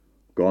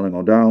Calling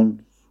all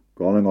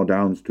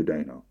downs to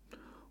Dana.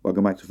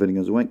 Welcome back to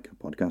Finnegan's Wake, a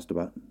podcast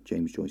about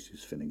James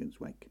Joyce's Finnegan's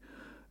Wake.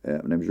 My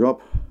name's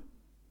Rob.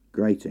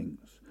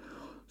 Greetings.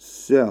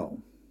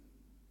 So,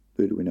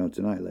 who do we know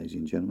tonight, ladies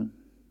and gentlemen?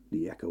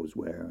 The echoes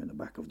where in the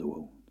back of the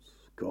walls.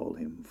 Call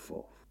him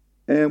forth.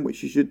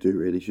 Which you should do,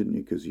 really, shouldn't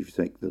you? Because if you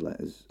take the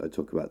letters, I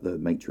talk about the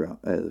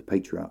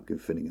patriarch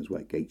of Finnegan's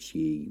Wake,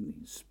 H.G.,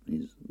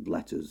 his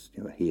letters,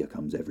 here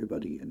comes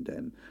everybody,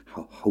 and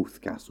how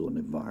Hoathcastle and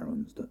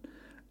environs, that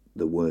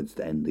the words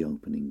that end the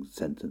opening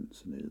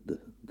sentence,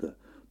 the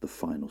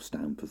final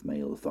stamp of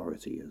male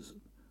authority as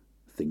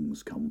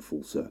things come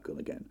full circle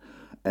again.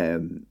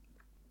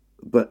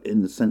 But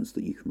in the sense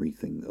that you can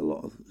rethink a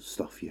lot of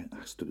stuff, you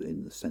has to,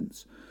 in the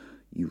sense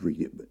you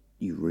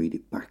read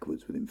it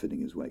backwards within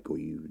Finnegan's Wake, or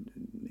you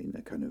in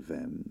a kind of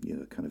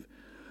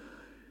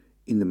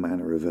in the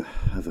manner of a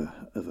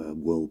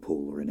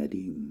whirlpool or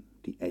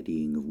the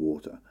eddying of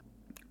water.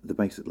 The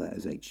basic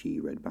letters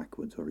H-E read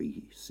backwards, or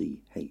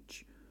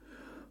E-C-H,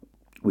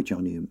 which are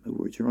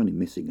only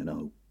missing an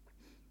O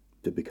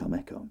to become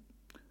echo.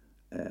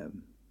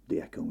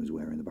 The echo is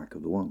where in the back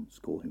of the walls.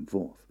 Call him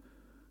forth.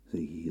 So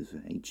he is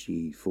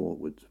H-E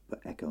forwards,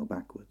 but echo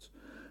backwards.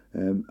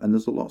 And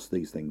there's lots of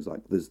these things.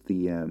 Like there's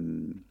the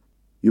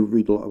you'll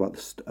read a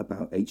lot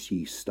about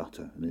H.G.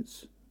 stutter, and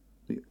it's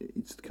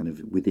kind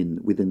of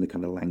within the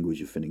kind of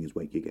language of Finnegan's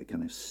Wake, you get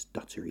kind of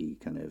stuttery,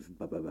 kind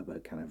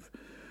of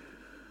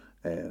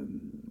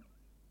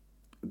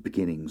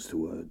beginnings to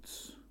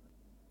words.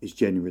 It's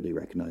generally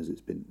recognised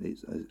as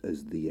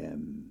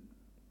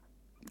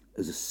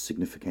a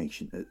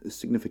signification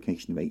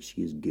of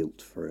H.G.'s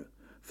guilt for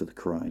the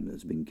crime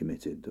that's been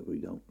committed, that we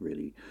don't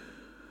really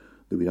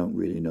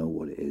know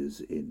what it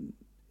is in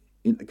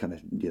the kind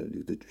of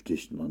the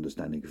traditional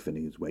understanding of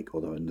Finnegan's Wake,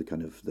 although in the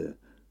kind of the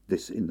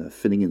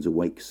Finnegan's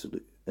Wake's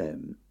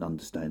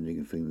understanding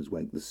of Finnegan's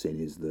Wake, the sin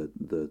is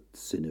the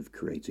sin of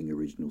creating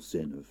original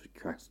sin, of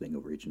casting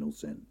original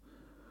sin.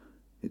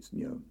 It's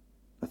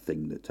a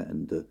thing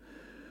that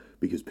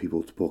because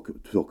people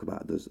talk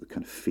about there's a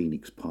kind of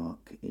Phoenix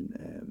Park in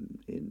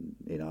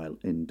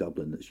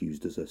Dublin that's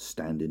used as a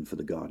stand-in for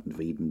the Garden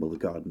of Eden. Well, the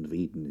Garden of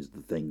Eden is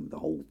the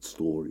whole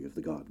story of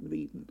the Garden of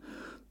Eden.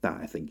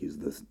 That, I think, is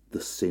the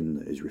sin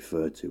that is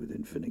referred to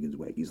within Finnegan's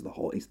Wake.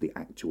 It's the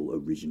actual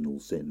original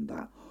sin.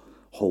 That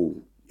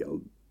whole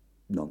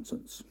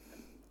nonsense,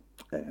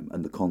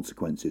 and the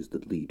consequences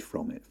that lead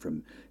from it,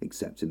 from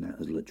accepting that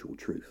as literal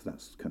truth.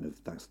 That's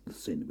the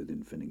sin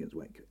within Finnegan's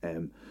Wake.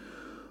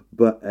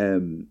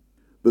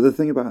 But the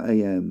thing about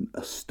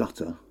a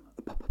stutter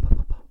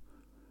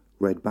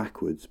read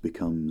backwards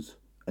becomes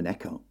an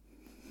echo,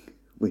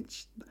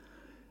 which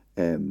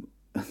I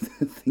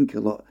think a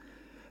lot,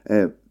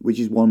 which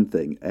is one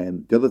thing.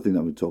 The other thing that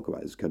I would talk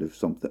about is kind of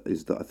something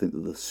is that I think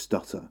that the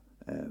stutter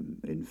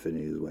in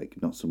Finnegan's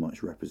Wake not so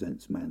much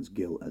represents man's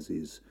guilt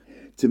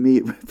to me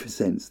it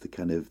represents the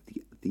kind of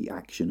the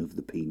action of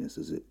the penis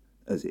as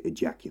it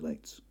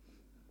ejaculates.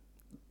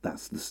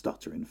 That's the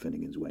stutter in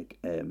Finnegan's Wake,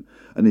 and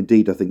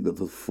indeed I think that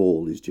the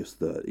fall is just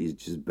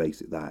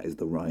basic. That is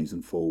the rise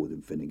and fall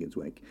within Finnegan's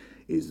Wake.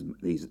 Is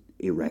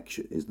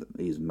erection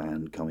is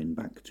man coming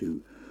back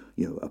to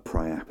a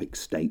priapic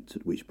state,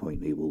 at which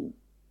point he will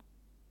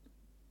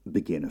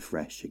begin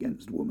afresh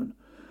against woman.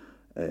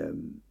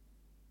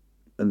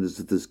 And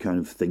there's kind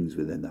of things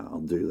within that.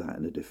 I'll do that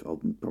in a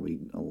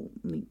I'll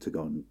need to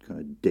go and kind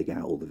of dig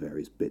out all the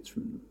various bits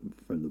from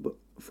the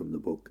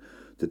book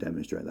to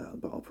demonstrate that.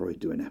 But I'll probably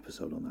do an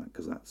episode on that,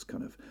 because that's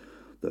kind of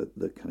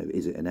the kind of,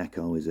 is it an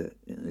echo? Is it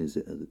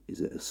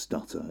a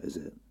stutter? Is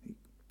it?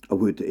 I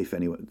would, if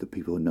anyone, the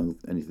people who know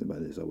anything about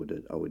this, I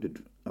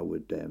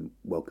would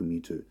welcome you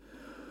to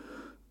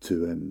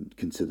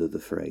consider the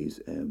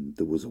phrase.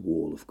 There was a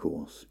wall, of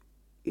course,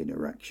 in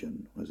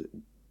erection. Was it?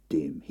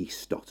 Dim, he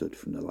stuttered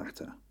from the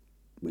latter,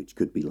 which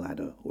could be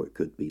ladder or it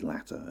could be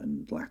latter,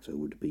 and latter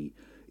would be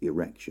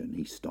erection.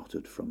 He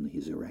stuttered from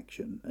his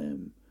erection,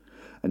 and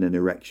then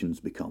erections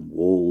become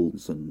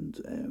walls,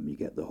 and you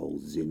get the whole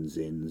zin,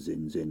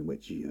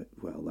 which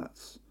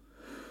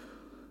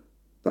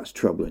that's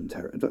troubling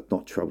territory.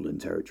 Not troubling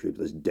territory,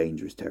 but that's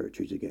dangerous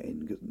territory to get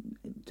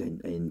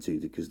into,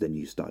 because then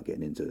you start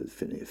getting into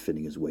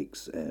Finnegan's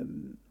Wake's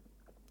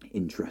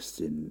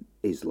interests in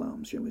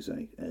Islam, shall we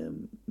say,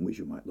 which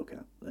you might look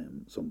at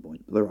some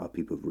point. There are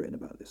people who've written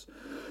about this.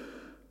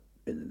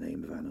 In the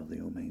name of Anna, the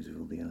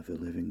Omezil, the ever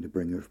living, the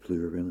bringer of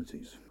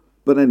pluralities.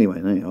 But anyway,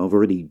 I've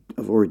already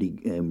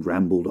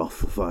rambled off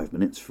for 5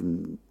 minutes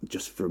from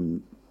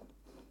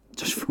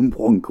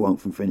one quote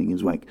from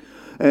Finnegan's Wake.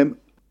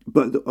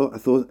 But I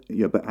thought,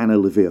 but Anna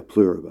Livia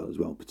Plurabelle as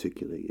well,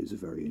 particularly, is a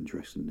very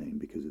interesting name,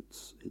 because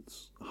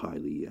it's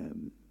highly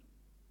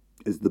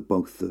is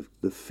both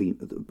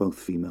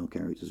female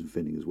characters in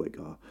Finnegan's Wake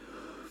are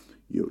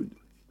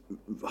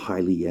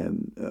highly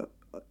in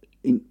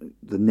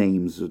the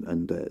names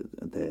and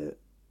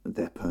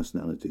their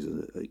personalities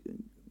are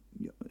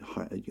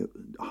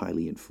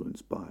highly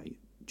influenced by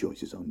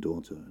Joyce's own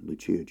daughter,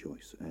 Lucia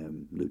Joyce,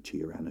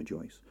 Lucia Anna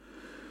Joyce.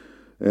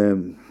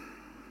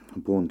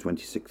 Born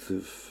 26th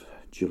of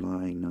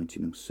July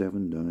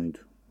 1907, died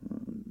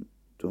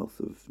 12th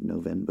of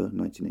November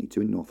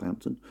 1982 in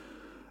Northampton,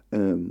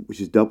 which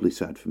is doubly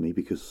sad for me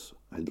because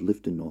I'd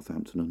lived in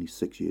Northampton only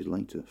 6 years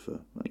later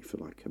for like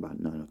about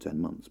 9 or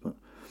 10 months, but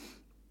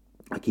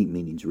I keep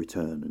meaning to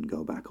return and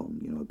go back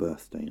on, a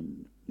birthday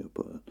and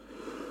put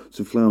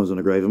some flowers on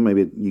a grave. And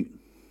maybe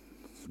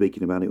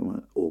speaking about it, we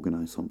might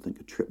organise something,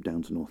 a trip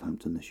down to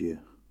Northampton this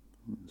year.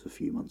 It's a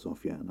few months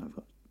off yet, and I've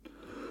got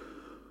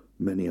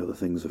many other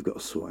things I've got to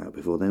sort out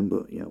before then.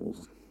 But yeah, we'll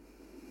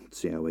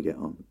see how we get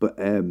on. But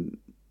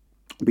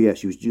yeah,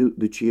 she was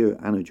Lucia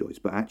Anna Joyce.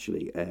 But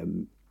actually,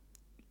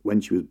 when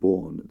she was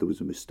born, there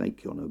was a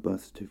mistake on her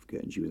birth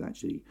certificate, and she was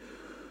actually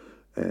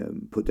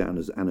put down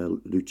as Anna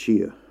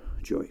Lucia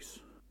Joyce.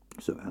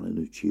 So Anna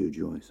Lucia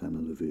Joyce, Anna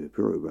Olivia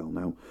Pluribel.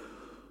 Now,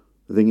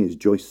 the thing is,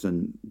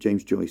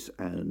 James Joyce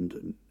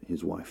and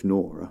his wife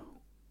Nora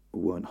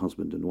weren't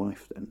husband and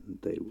wife then.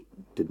 They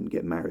didn't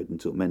get married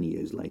until many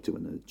years later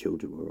when the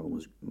children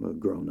were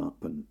grown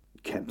up, and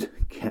kept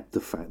the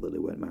fact that they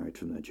weren't married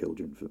from their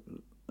children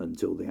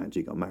until they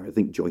actually got married. I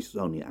think Joyce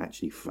only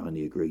actually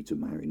finally agreed to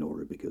marry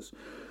Nora because,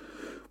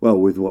 well,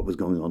 with what was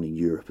going on in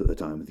Europe at the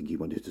time, I think he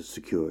wanted to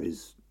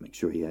make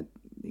sure he'd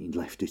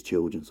left his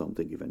children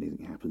something if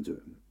anything happened to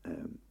him.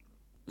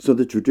 So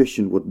the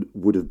tradition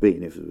would have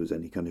been, if there was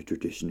any kind of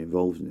tradition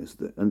involved in this,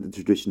 and the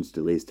tradition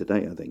still is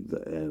today, I think,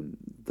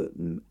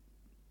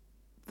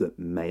 that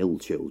male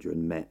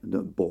children,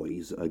 that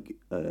boys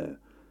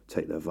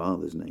take their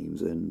father's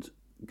names and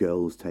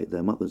girls take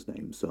their mother's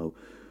names. So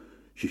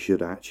she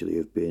should actually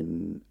have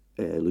been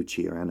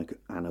Lucia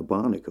Anna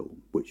Barnacle,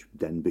 which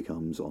then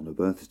becomes, on her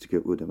birth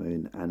certificate, would have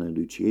been Anna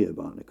Lucia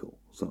Barnacle.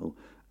 So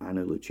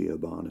Anna Lucia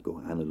Barnacle,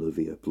 Anna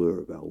Olivia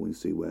Pluribel. We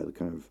see where the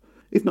kind of,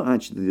 if not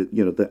actually,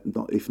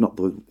 if not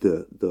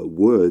the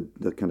word,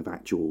 the kind of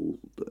actual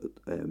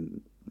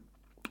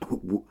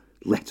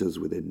letters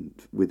within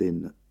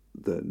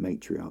the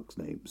matriarch's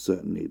name,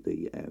 certainly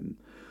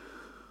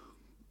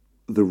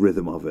the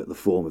rhythm of it, the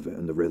form of it,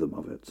 and the rhythm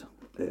of it.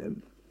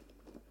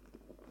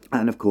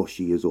 And of course,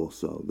 she is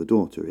also the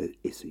daughter,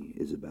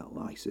 Isabel,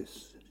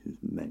 Isis,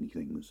 many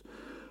things.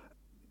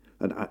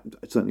 And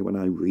certainly when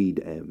I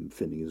read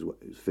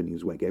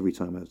Phineas Wake, every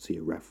time I see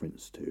a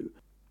reference to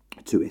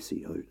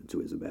Issy or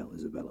to Isabel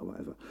or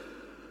whatever,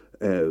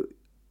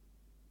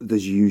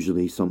 there's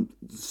usually some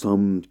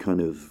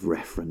kind of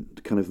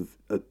reference, kind of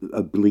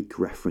oblique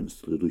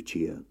reference to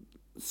Lucia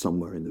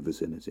somewhere in the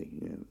vicinity.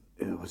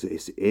 Was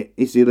it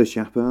Issy La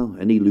Chapelle?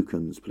 Any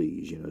Lucans,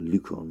 please?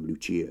 Lucan,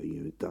 Lucia.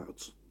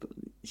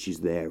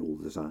 She's there all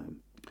the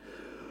time.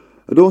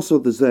 And also,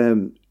 there's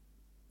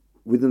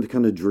within the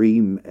kind of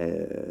dream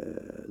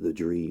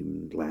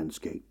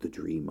landscape, the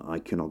dream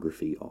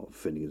iconography of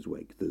Phineas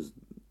Wake, there's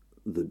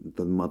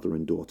the mother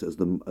and daughter, as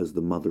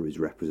the mother is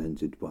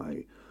represented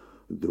by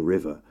the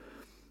river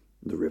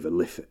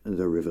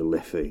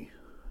Liffey.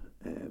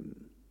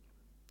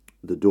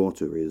 The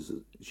daughter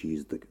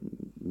she's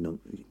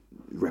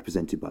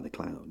represented by the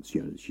clouds.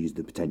 She's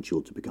the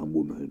potential to become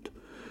womanhood.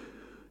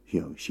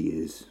 She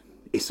is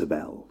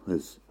Isabel,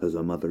 as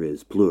her mother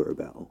is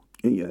Pluribel.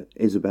 Yeah,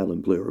 Isabel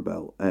and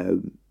Pluribel.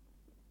 And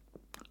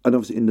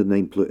obviously, in the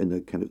name, in the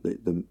kind of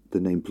the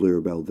name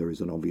Pluribel, there's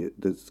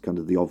kind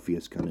of the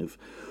obvious kind of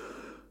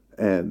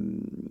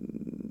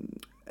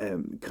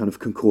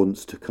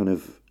concordance to kind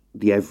of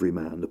the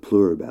everyman, the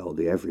Pluribel,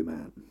 the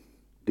everyman.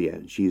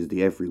 She is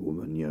the every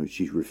woman.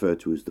 She's referred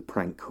to as the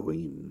prank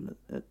queen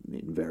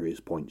in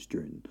various points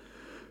during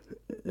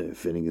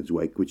Phineas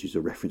Wake, which is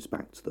a reference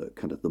back to the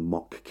kind of the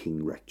mock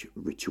king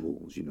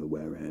rituals.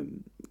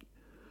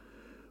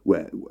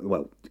 Where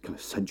kind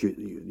of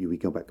century, we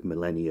go back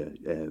millennia.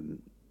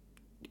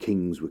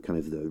 Kings were kind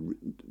of the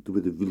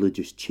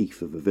religious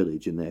chief of a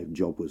village, and their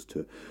job was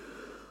to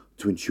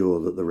ensure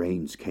that the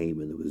rains came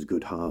and there was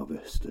good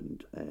harvest,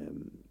 and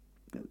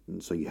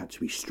so you had to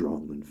be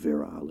strong and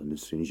virile. And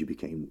as soon as you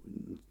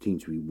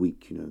seemed to be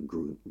weak, and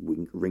grew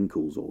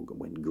wrinkles or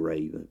went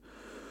grey, that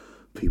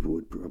people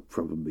would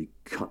probably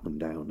cut them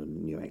down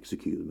and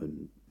execute them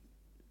and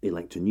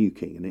elect a new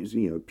king. And it was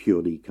a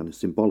purely kind of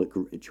symbolic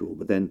ritual.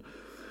 But then,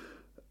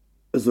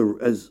 as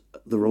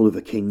the role of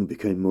a king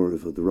became more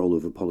of the role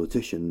of a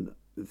politician,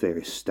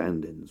 various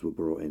stand-ins were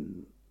brought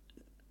in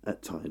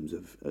at times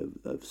of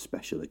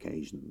special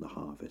occasion, the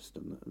harvest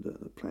and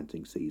the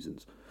planting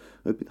seasons.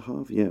 It would be the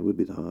harvest, it would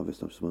be the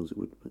harvest, I suppose it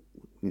would,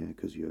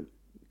 because you're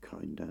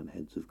cutting down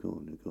heads of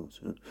corn, of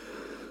course.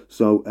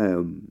 So,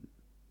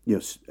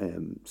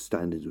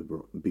 stand-ins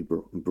would be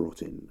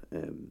brought in.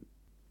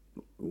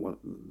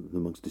 The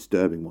most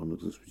disturbing one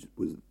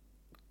was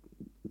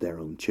their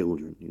own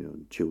children.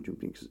 Children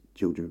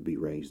would be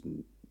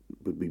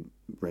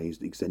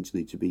raised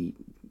essentially to be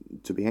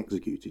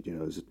executed.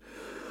 As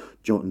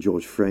James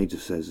George Fraser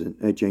says in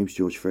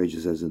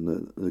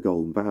the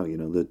Golden Bough.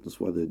 That's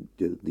why the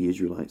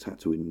Israelites had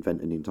to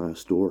invent an entire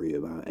story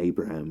about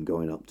Abraham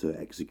going up to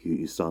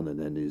execute his son, and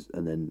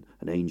then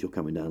an angel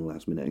coming down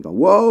last minute and going,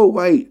 "Whoa,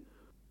 wait!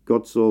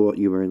 God saw what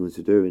you were able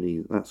to do,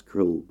 and that's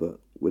cruel, but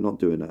we're not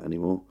doing that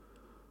anymore.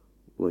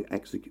 We're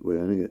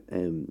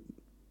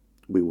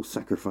we will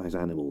sacrifice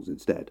animals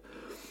instead.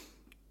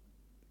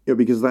 Yeah,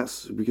 because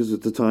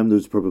at the time there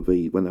was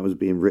probably, when that was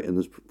being written,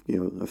 there's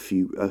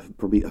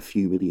probably a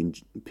few million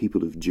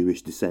people of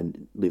Jewish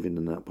descent living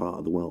in that part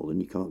of the world,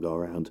 and you can't go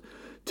around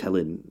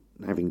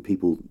having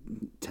people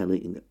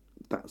telling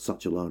that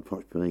such a large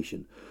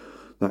population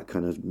that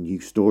kind of new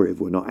story of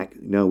we're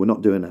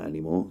not doing that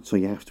anymore. So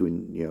you have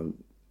to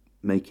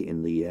make it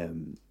in the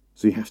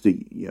so you have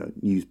to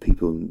use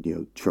people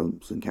and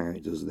tropes and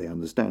characters they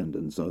understand,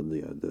 and so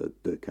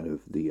the kind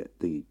of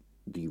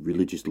the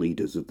religious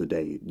leaders of the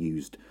day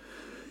used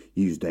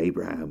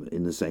Abraham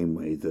in the same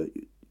way that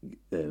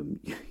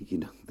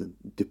the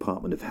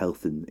Department of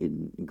Health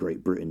in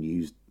Great Britain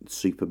used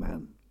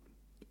Superman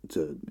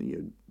to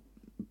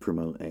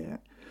promote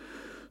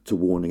to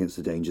warn against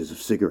the dangers of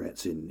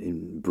cigarettes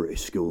in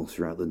British schools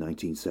throughout the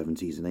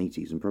 1970s and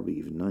 80s, and probably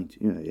even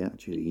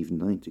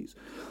 90s.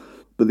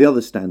 But the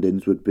other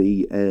stand-ins would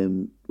be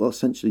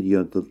essentially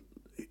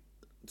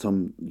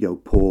some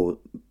poor,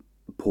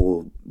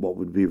 what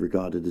would be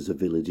regarded as a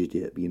village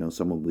idiot,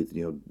 someone with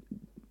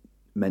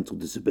mental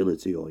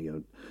disability or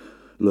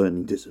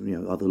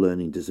other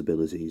learning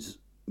disabilities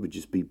would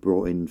just be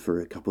brought in for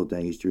a couple of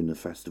days during the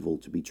festival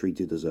to be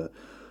treated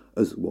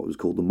as what was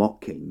called the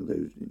mock king. They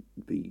would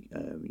be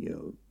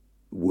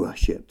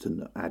worshipped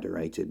and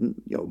adorated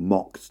and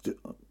mocked,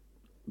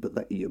 but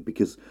that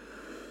because.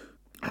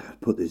 I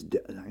put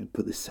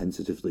this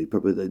sensitively.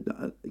 Probably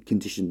the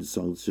conditions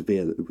so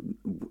severe that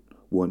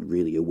weren't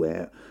really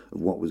aware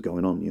of what was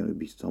going on. It'd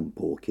be some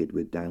poor kid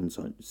with Down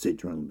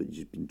syndrome, but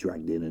he's been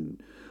dragged in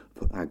and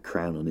put a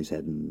crown on his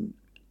head and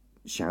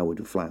showered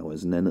with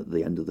flowers, and then at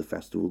the end of the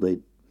festival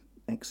they'd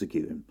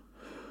execute him.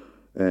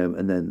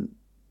 And then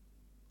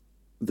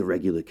the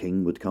regular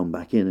king would come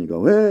back in and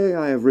go, "Hey,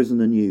 I have risen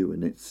anew,"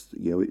 and it's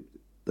so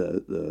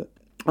the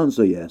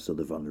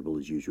vulnerable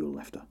as usual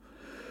left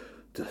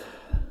to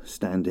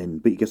stand in,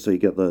 but you get so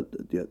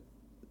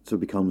it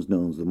becomes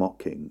known as the Mock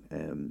King.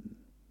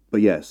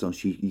 But yeah, so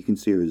you can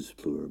see her as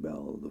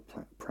Plurabelle, the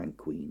prank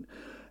queen.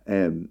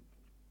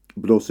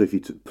 But also, if you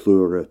took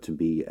Pleura to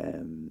be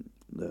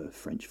the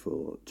French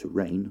for to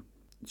reign,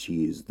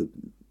 she is the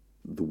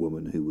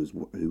woman who was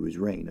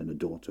reign, and her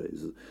daughter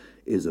is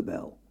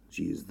Isabel.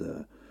 She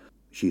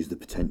is the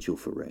potential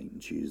for rain.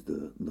 She is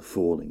the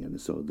falling, and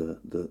so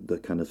the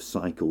kind of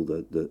cycle,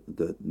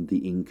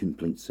 the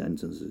incomplete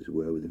sentences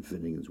were within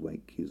Finnegan's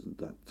Wake is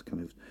that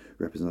kind of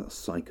represent a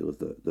cycle of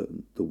the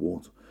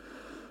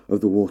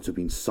water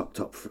being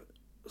sucked up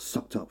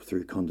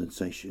through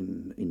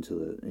condensation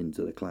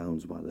into the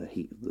clouds by the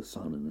heat of the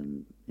sun, and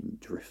then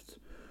drifts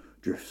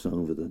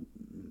over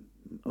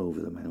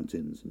the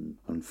mountains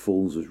and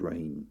falls as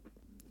rain.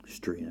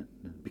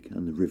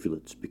 And the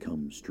rivulets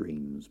become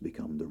streams,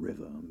 become the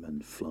river,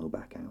 and flow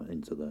back out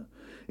into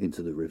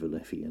the River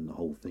Liffey, and the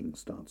whole thing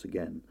starts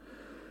again.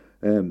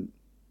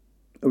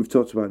 We've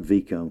talked about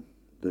Vico,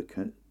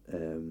 the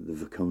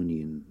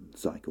Viconian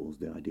cycles,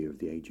 the idea of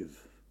the age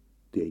of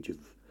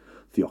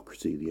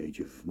theocracy, the age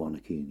of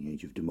monarchy, and the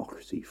age of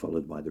democracy,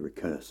 followed by the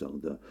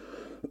recurso,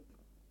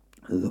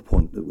 the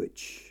point at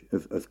which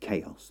of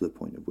chaos, the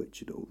point at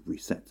which it all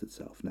resets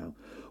itself. Now,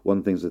 one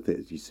of the things that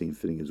you see in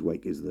Finnegan's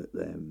Wake is that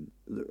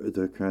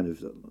the kind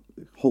of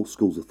whole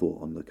schools of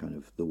thought on the kind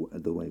of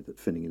the way that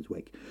Finnegan's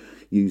Wake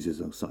uses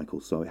those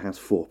cycles. So it has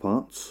 4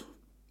 parts.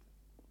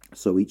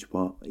 So each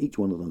one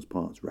of those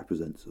parts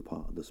represents a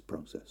part of this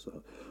process.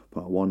 So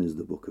part 1 is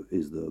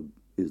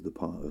the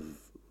part of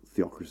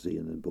theocracy,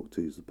 and then book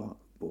 2 is the book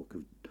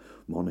of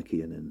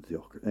monarchy, and then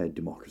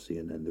democracy,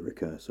 and then the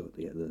recurso at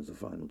the end. There's a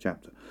final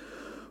chapter.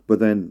 But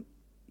then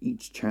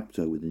each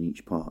chapter within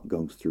each part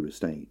goes through a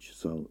stage.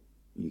 So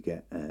you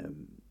get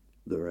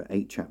there are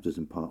 8 chapters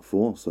in part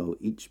 4. So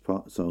in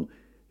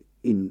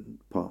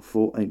part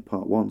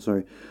 1,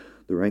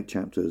 there are 8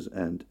 chapters,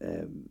 and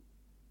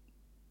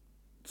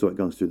so it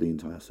goes through the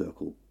entire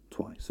circle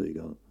twice. So you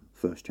go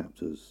first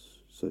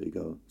chapters. So it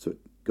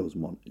goes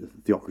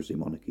theocracy,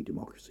 monarchy,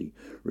 democracy,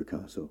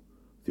 recurso.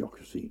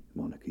 Theocracy,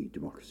 monarchy,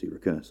 democracy,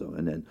 recurso,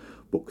 and then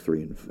book 2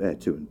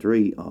 and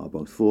 3 are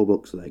both 4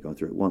 books, so they go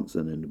through it once,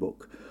 and then the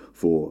book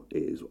 4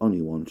 is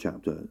only 1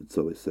 chapter,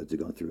 so it's said to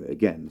go through it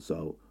again.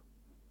 So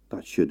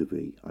that should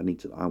be. I'm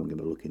going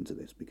to look into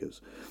this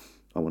because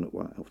I want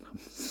to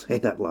say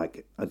that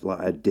like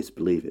I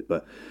disbelieve it,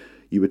 but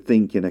you would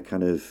think in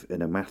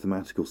a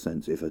mathematical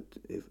sense,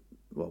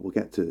 we'll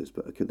get to this,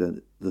 but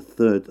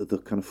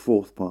the kind of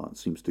 4th part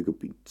seems to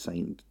be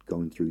saying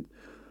going through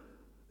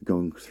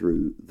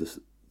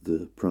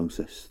the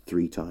process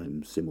 3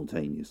 times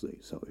simultaneously.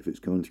 So if it's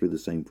going through the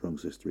same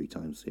process 3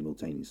 times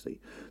simultaneously,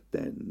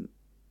 then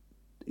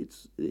it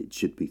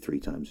should be 3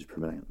 times as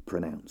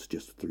pronounced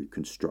just through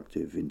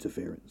constructive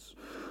interference.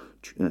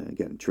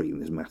 Again, treating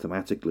this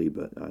mathematically,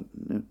 but I'll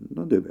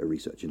do a bit of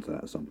research into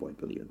that at some point.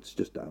 But it's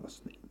just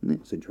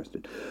it's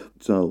interesting.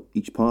 So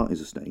each part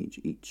is a stage.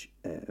 Each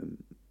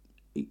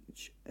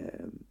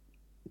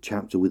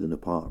chapter within a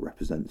part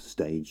represents a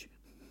stage,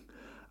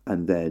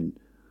 and then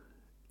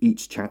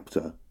each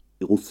chapter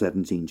all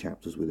 17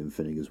 chapters within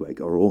Finnegan's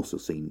Wake are also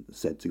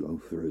said to go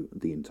through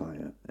the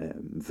entire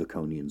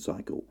Viconian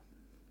cycle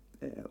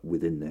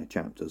within their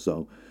chapter.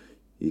 So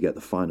you get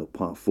the final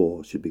part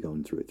 4 should be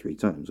going through it 3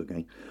 times,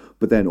 okay?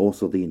 But then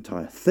also the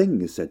entire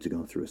thing is said to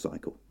go through a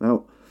cycle.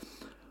 Now,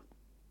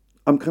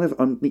 I kind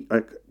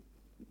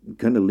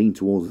of lean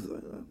towards.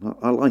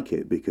 I like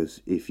it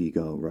because if you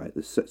go right,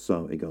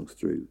 so it goes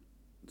through.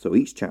 So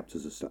each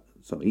chapter's a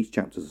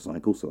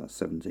cycle, so that's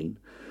 17,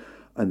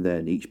 and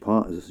then each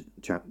part is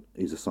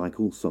a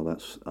cycle, so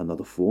that's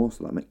another 4,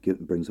 so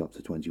that brings up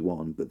to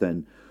 21. But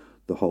then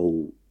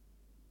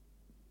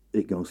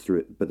it goes through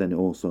it. But then it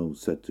also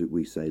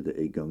we say that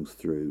it goes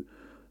through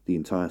the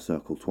entire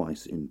circle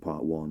twice in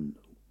part 1,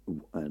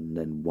 and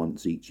then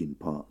once each in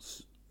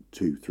parts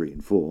 2, 3,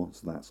 and 4.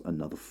 So that's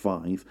another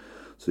 5.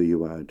 So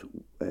you add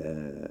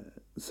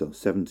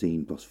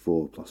 17 plus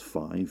 4 plus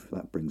 5.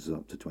 That brings us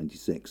up to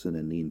 26, and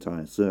then the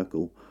entire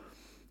circle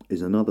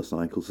is another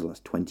cycle. So that's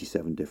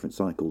 27 different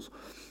cycles.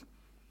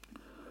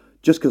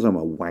 Just because I'm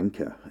a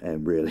wanker,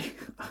 really,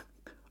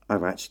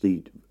 I've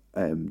actually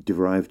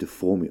derived a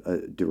formula,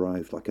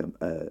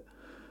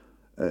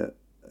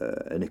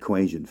 an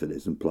equation for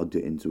this, and plugged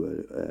it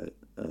into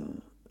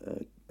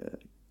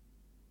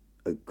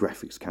a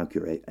graphics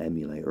calculator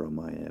emulator on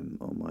my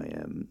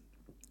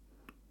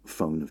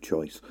phone of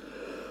choice,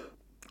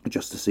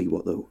 just to see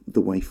what the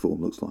waveform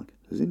looks like.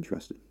 It's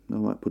interesting. I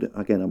might put it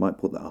again. I might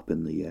put that up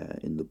in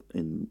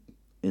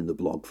the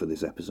blog for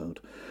this episode.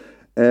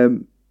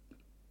 But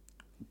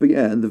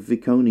yeah, and the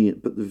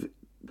Viconian.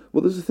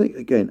 There's a thing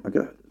again.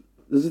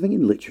 There's a thing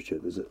in literature.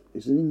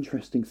 There's an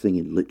interesting thing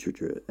in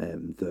literature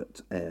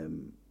that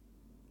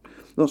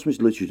not so much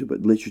literature,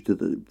 but literature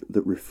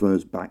that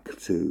refers back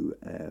to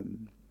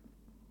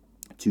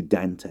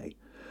Dante,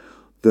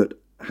 that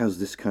has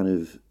this kind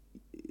of,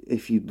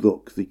 if you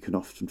look, you can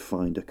often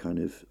find a kind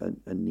of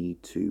a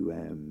need to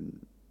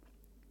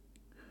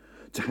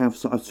have.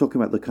 So I was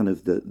talking about the kind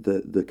of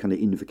the kind of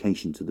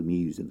invocation to the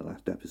muse in the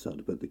last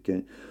episode, but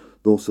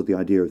also the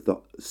idea of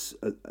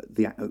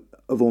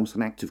of almost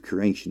an act of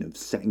creation, of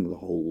setting the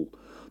whole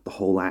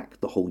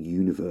act, the whole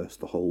universe,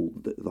 the whole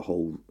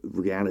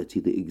reality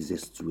that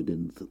exists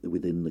within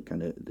the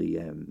kind of the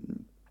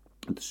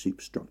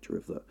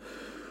superstructure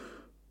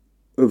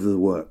of the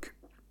work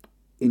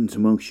into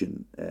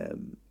motion.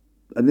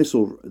 And this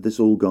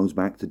all goes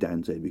back to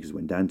Dante, because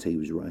when Dante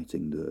was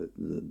writing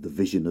the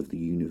vision of the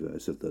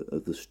universe, of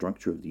the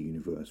structure of the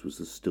universe, was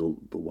still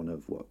the one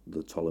of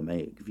the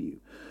Ptolemaic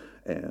view,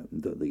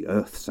 that the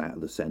Earth sat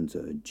at the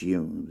center. It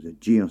was a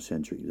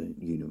geocentric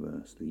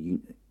universe. The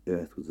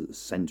Earth was at the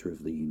center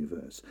of the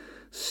universe,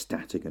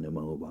 static and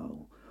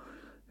immobile,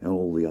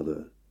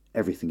 and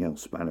everything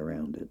else span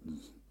around it,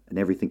 and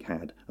everything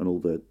had, and all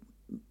the.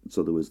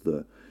 So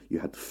you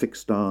had the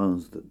fixed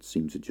stars that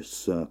seemed to just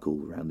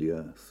circle around the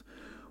Earth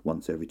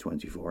once every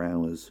 24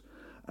 hours,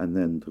 and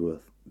then there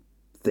were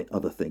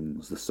other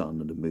things, the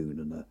sun and the moon,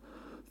 and the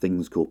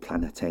things called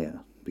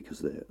planetea, because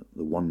they're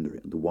the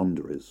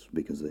wanderers,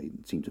 because they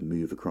seem to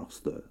move across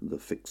the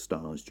fixed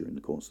stars during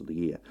the course of the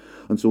year.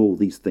 And so all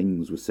these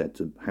things were said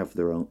to have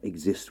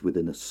exist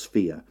within a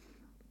sphere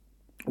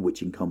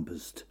which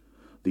encompassed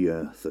the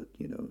Earth at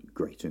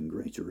greater and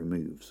greater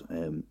removes.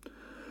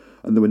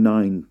 And there were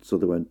 9. So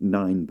there were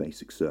 9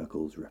 basic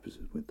circles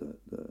represented with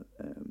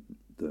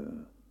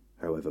the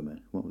however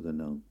many. What were the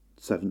known?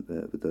 7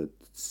 with the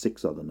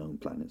 6 other known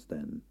planets.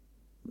 Then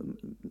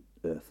the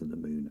Earth and the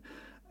Moon,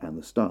 and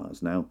the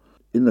stars. Now,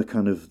 in the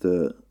kind of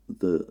the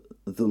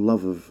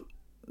love of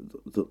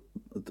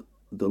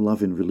the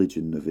love in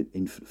religion of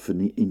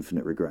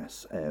infinite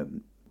regress,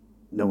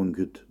 no one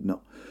could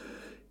not.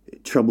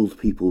 It troubled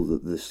people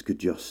that this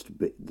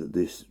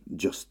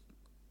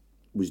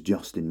was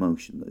just in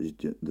motion,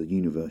 that the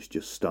universe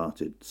just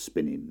started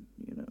spinning,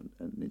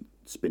 and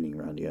spinning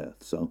around the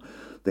Earth. So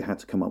they had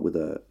to come up with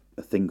a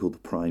thing called the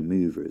prime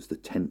mover. It's the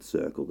 10th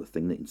circle, the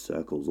thing that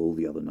encircles all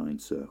the other 9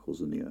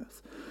 circles in the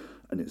Earth.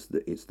 And it's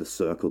the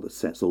circle that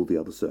sets all the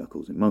other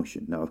circles in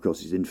motion. Now, of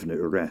course, it's infinite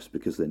regress,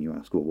 because then you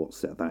ask, well, what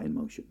set that in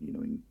motion?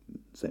 In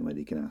the same way that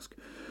you can ask,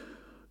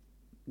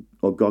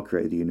 well, God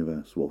created the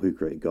universe. Well, who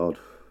created God?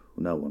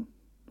 Well, no one.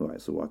 All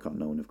right, so why can't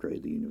no one have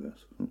created the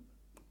universe? I'm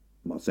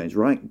not saying it's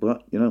right,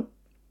 but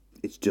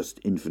it's just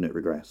infinite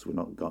regress.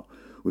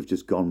 We've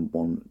just gone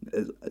one.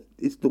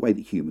 It's the way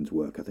that humans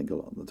work. I think a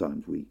lot of the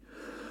times we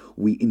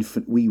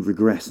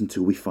regress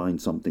until we find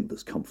something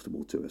that's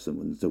comfortable to us,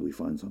 and until we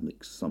find some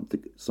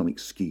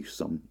excuse,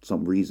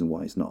 some reason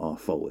why it's not our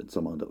fault.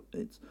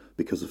 It's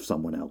because of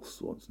someone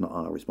else, or it's not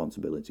our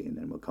responsibility, and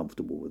then we're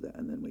comfortable with it,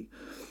 and then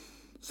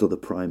So the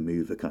prime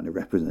mover kind of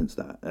represents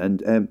that,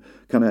 and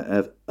kind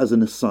of as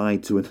an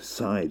aside to an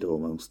aside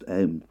almost.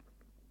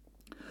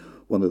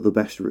 One of the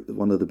best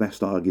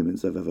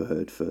arguments I've ever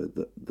heard for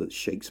that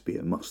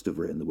Shakespeare must have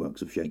written the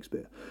works of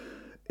Shakespeare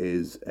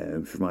is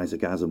from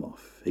Isaac Asimov.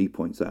 He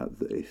points out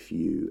that if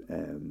you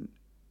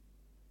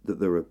that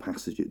there are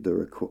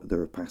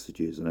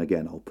passages, and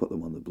again I'll put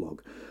them on the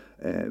blog,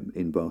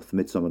 in both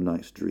Midsummer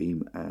Night's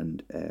Dream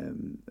and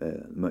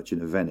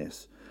Merchant of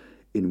Venice,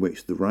 in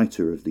which the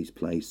writer of these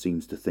plays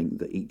seems to think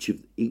that each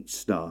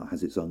star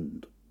has its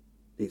own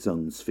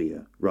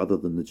sphere, rather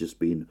than there just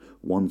being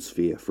one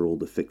sphere for all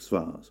the fixed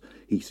stars.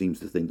 He seems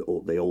to think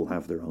that they all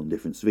have their own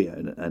different sphere,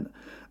 and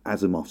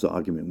Asimov's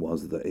argument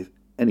was that if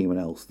anyone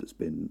else that's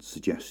been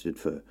suggested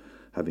for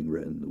having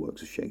written the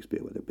works of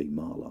Shakespeare, whether it be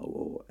Marlowe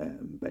or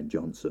Ben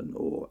Jonson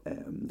or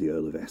the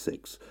Earl of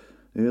Essex,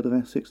 No,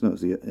 it's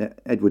the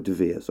Edward de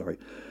Vere. Sorry,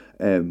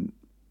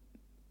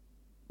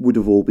 would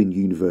have all been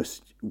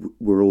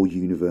were all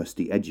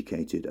university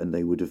educated, and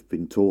they would have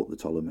been taught the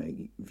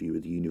Ptolemaic view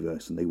of the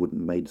universe, and they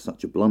wouldn't have made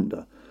such a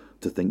blunder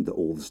to think that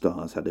all the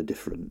stars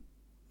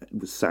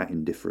was sat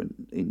in different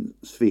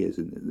spheres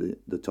in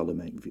the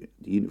Ptolemaic view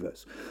of the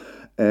universe.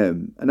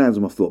 And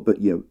Asimov thought, but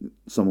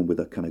someone with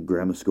a kind of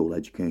grammar school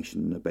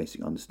education and a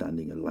basic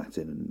understanding of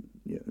Latin,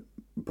 and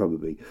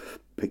probably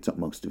picked up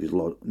most of his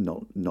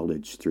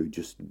knowledge through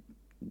just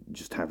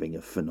having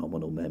a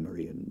phenomenal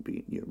memory and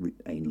being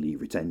anally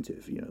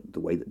retentive. The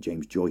way that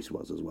James Joyce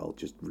was as well,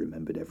 just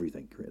remembered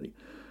everything really.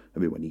 I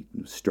mean, when he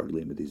was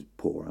struggling with his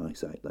poor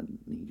eyesight, then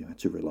he had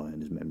to rely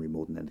on his memory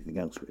more than anything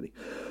else really.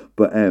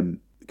 But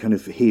kind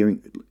of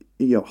hearing,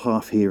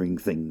 half hearing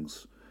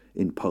things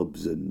in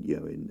pubs and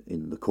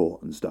in the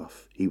court and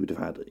stuff, he would have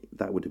had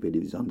that would have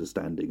been his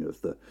understanding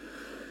of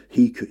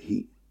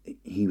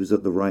he was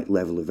at the right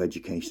level of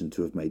education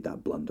to have made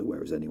that blunder,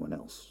 whereas anyone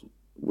else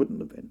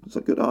wouldn't have been. It's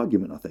a good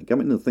argument, I think. I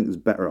mean, I think there's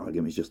better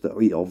arguments, just that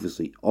he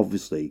obviously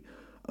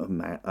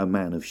a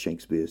man of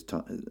Shakespeare's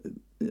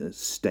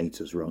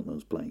status wrote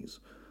those plays,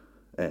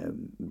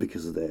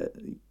 because of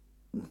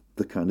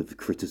the kind of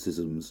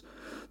criticisms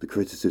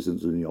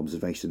and the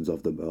observations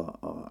of them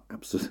are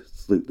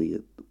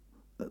absolutely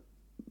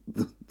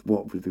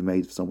what would be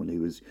made of someone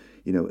who was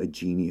a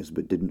genius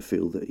but didn't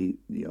feel that he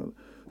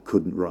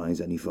couldn't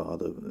rise any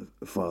farther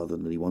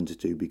than he wanted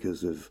to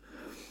because of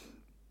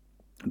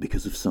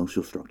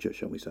social structure,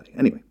 shall we say.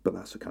 Anyway, but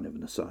that's a kind of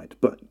an aside.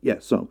 But yeah,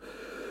 so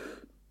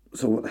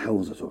what the hell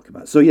was I talking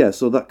about? So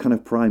that kind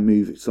of prime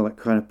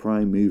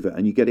mover,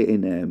 and you get it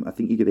in. I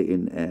think you get it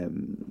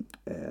in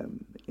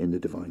the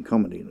Divine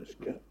Comedy.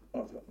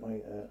 I've got my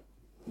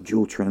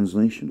dual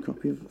translation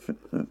copy of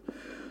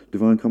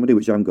Divine Comedy,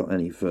 which I haven't got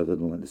any further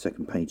than the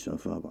second page so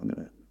far. But I'm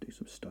going to do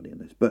some study on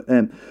this. But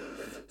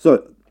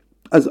so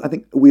as I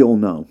think we all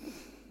know,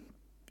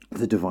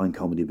 the Divine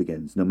Comedy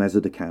begins.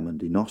 Nomesa decamen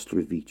de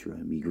nostra vitra,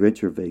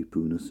 migriter ve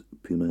punens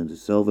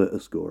selva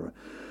oscura,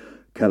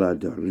 cala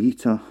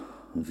dorita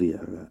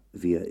via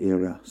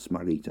era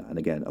smarita. And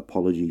again,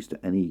 apologies to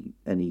any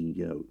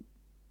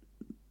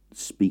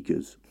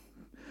speakers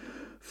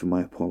for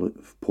my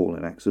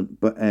appalling accent,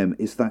 but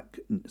it's that.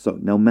 So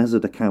Nomesa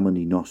decamen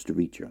de nostra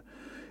vitra,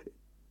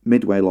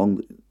 midway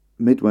along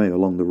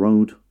the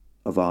road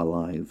of our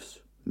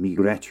lives,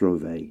 migretro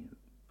ve,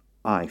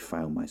 I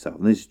found myself.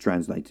 And this is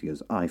translating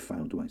as I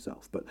found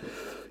myself, but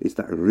it's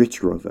that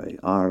ritrove,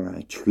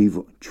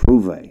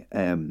 trove,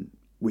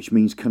 which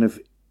means kind of,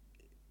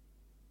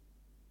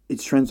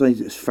 it's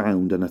translated as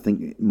found, and I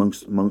think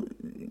most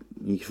you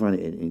can find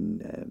it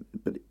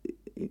but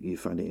you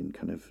find it in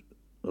kind of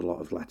a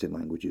lot of Latin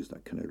languages,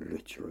 that kind of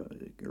ri,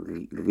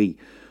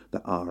 the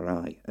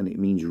ri, and it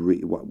means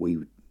what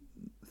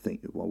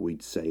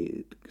we'd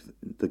say,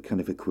 the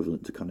kind of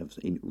equivalent to kind of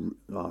in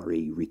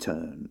re,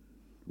 return,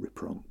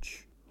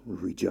 reproach,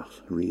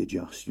 readjust,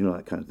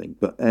 that kind of thing.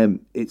 But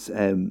it's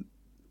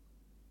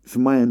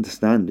from my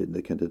understanding,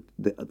 the kind of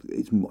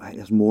it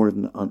has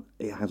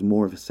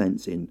more of a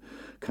sense in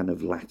kind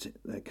of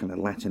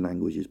Latin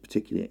languages,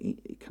 particularly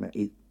kind of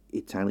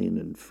Italian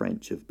and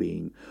French, of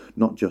being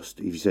not just,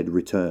 if you said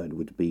return,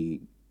 would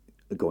be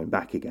going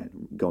back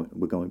again,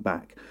 we're going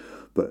back,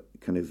 but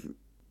kind of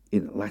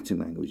in Latin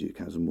language, it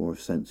has a more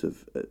sense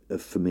of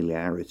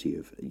familiarity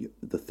of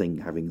the thing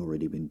having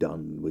already been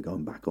done. We're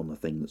going back on the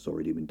thing that's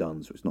already been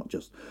done. So it's not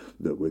just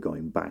that we're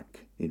going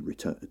back in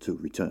return to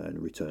return.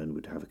 Return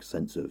would have a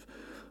sense of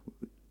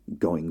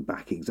going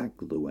back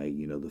exactly the way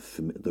the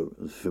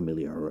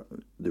familiar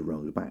the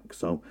road back.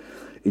 So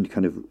in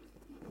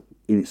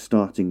it's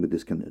starting with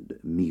this kind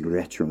of mi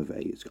retrove.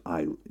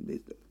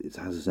 It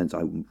has a sense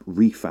I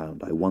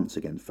refound. I once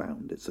again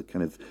found. It's a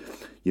kind of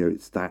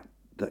it's that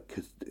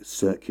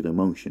circular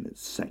motion.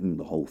 It's setting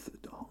the whole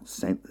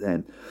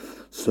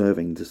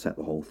serving to set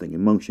the whole thing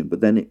in motion.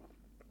 But then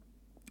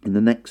in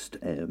the next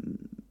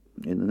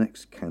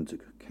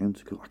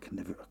canticle, I can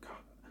never,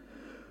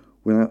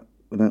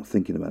 without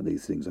thinking about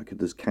these things,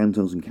 there's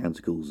cantos and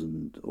canticles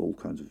and all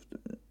kinds of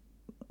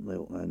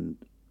and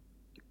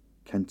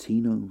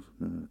cantinas,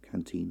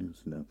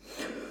 no,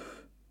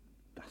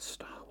 that's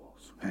Star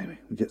Wars.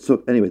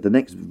 Anyway, the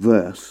next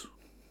verse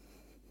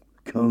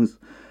goes.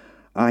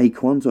 Ai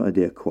quanto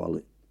idea qual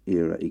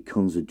era e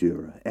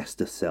considera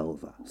esta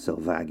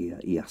selvagia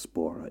e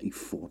aspora e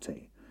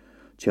forte,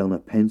 celna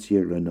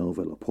pensier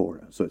renova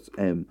lapora. So it's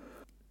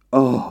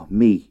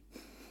me.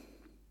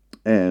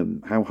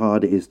 How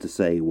hard it is to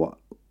say what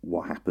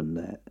happened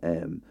there.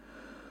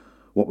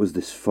 What was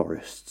this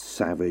forest,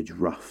 savage,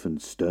 rough and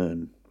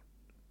stern,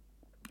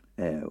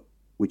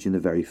 which in the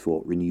very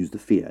thought renews the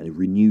fear, and it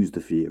renews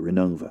the fear,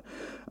 renova.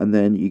 And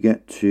then you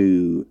get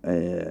to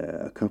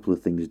a couple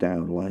of things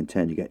down, line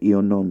 10, you get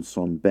Ionon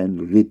son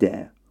ben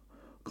rider,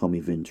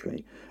 comi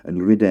vintre,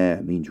 and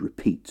rider means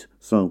repeat.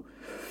 So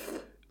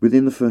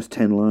within the first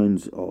 10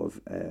 lines of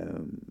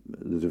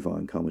the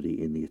Divine Comedy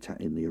in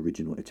the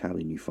original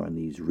Italian, you find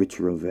these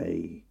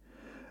ritrove,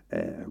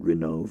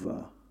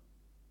 renova,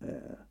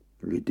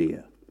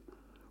 ridere,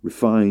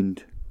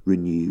 refined,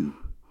 renew,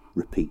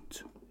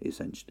 repeat,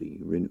 essentially.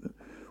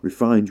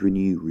 Refined,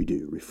 renew,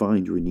 redo.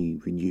 Refined, renew,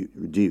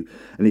 redo.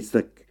 And it's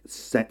like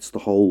sets the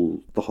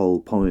whole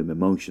poem in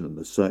motion, and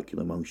the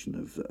circular motion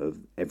of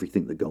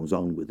everything that goes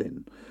on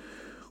within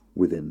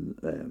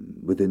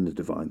the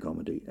Divine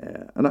Comedy.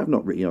 And I've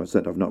not,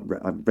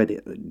 I've read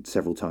it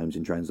several times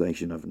in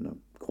translation. I'm not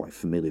quite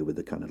familiar with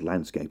the kind of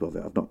landscape of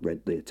it. I've not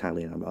read the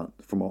Italian.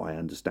 From what I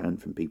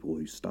understand from people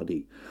who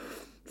study,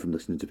 from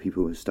listening to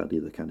people who study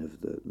the kind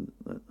of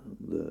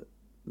the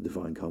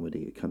Divine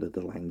Comedy, kind of the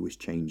language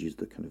changes,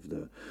 the kind of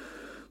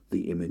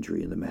the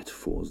imagery and the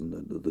metaphors and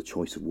the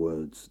choice of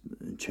words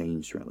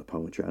change throughout the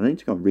poetry. And I need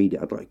to go and read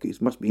it.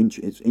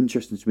 It's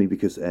interesting to me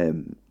because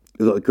there's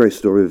a great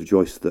story of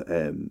Joyce that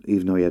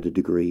even though he had a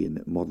degree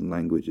in modern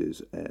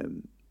languages,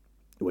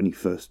 when he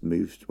first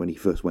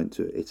went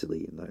to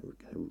Italy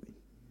and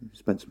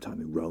spent some time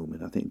in Rome,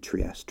 and I think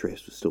Trieste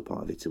was still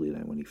part of Italy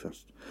then when he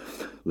first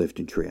lived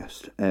in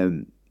Trieste.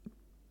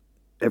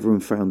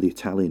 Everyone found the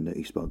Italian that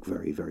he spoke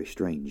very, very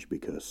strange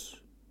because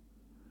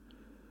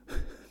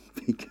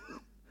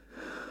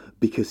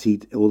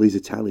all his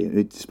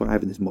Italian, despite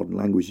having this modern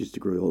languages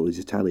degree, all his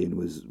Italian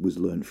was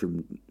learned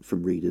from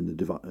reading the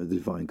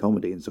Divine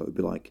Comedy, and so it'd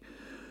be like,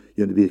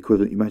 it'd be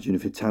equivalent. Imagine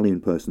if an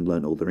Italian person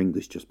learned all their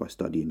English just by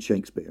studying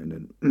Shakespeare,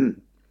 and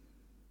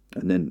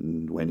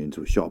then went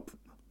into a shop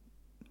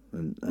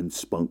and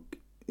spoke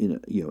in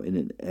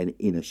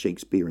a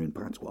Shakespearean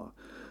patois,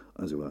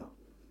 as it were.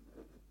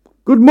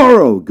 Good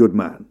morrow, good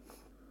man.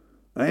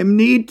 I am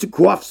need to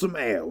quaff some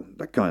ale.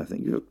 That kind of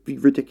thing. It'd be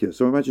ridiculous.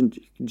 So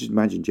just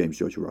imagine James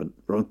Joyce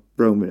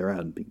roaming around,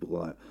 and people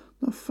are like,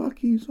 the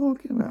fuck are you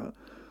talking about?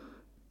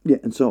 Yeah,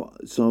 and so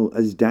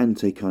as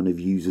Dante kind of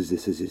uses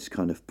this as his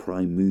kind of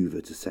prime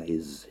mover to say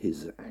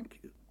his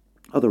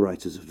other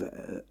writers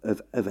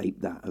have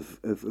aped that,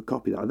 have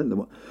copied that. I think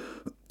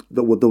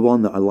the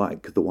one that I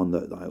like, the one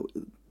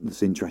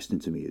that's interesting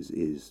to me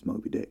is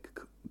Moby Dick.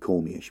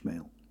 Call me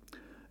Ishmael.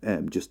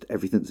 Just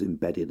everything that's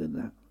embedded in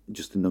that,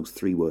 just in those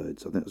 3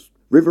 words. I think it's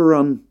River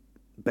Run,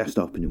 best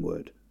opening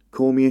word.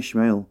 Call me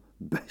Ishmael,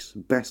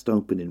 best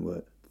opening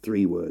word.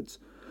 3 words,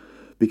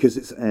 because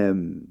it's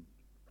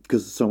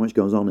because so much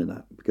goes on in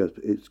that. Because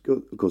it's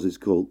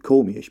called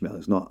Call Me Ishmael.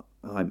 It's not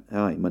hi,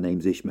 my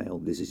name's Ishmael.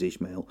 This is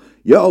Ishmael.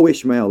 Yo,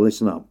 Ishmael,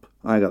 listen up.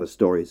 I got a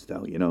story to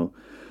tell.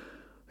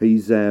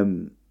 He's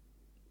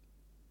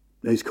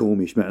Call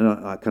Me Ishmael,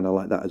 and I kind of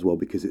like that as well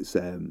because it's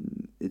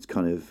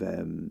kind of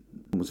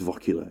almost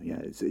vocular. Yeah,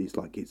 it's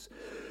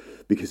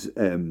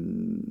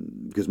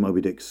because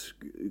Moby Dick's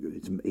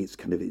it's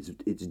kind of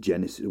its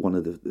genesis. One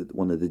of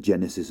the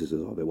genesises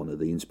of it, one of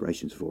the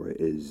inspirations for it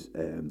is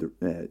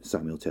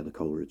Samuel Taylor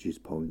Coleridge's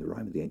poem "The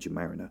Rime of the Ancient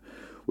Mariner,"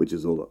 which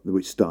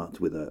starts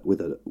with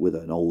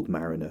an old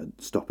mariner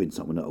stopping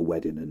someone at a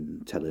wedding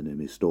and telling him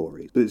his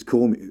story. But it's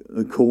Call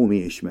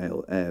Me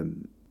Ishmael.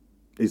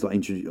 He's like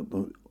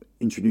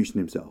introducing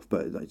himself,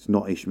 but it's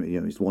not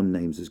Ishmael. It's one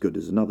name's as good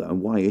as another.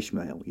 And why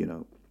Ishmael?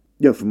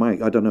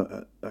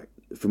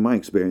 From my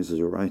experience as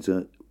a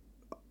writer,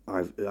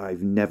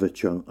 I've never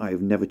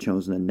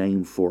chosen a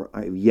name for.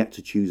 I have yet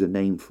to choose a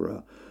name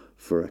for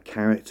a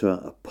character,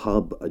 a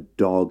pub, a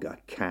dog, a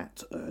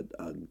cat,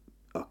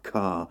 a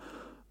car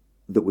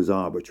that was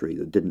arbitrary,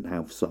 that didn't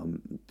have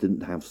some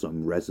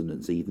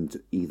resonance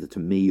either to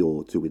me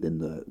or to within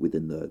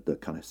the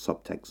kind of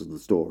subtext of the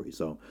story.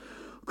 So,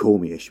 Call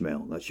me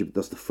Ishmael.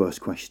 That's the first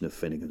question of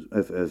Finnegan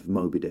of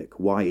Moby Dick.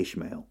 Why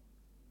Ishmael?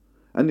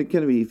 And it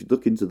kind of, if you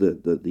look into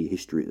the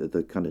history,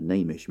 the kind of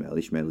name Ishmael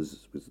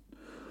was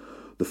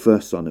the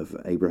first son of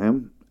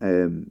Abraham,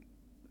 and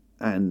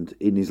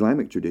in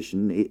Islamic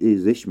tradition, it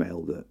is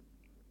Ishmael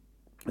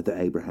that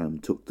Abraham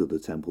took to the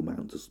Temple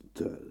Mount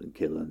to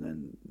kill,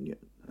 and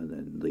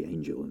then the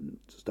angel and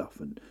stuff,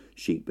 and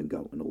sheep and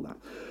goat and all that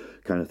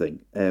kind of thing.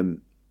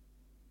 And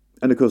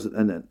of course,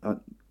 and then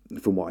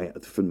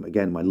from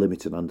again my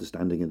limited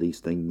understanding of these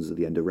things, at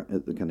the end of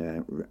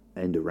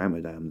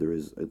Ramadan, there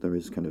is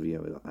kind of a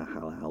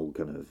halal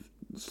kind of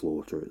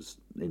slaughters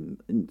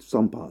in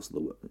some parts of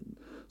the world. In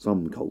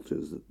some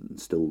cultures,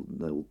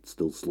 they'll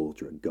still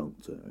slaughter a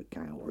goat, a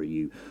cow, or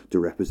to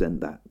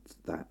represent that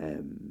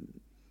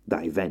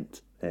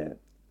event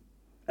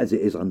as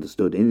it is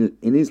understood in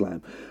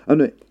Islam.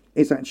 And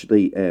it's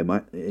actually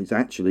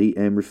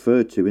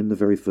referred to in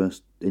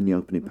the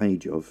opening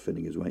page of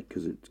Finnegan's Wake,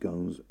 because it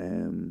goes,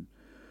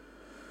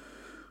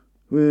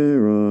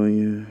 where are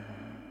you?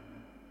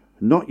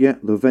 Not yet,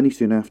 though very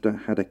soon after,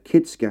 had a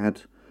kid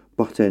scad,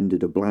 but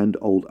ended a bland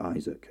old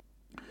Isaac.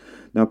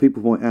 Now,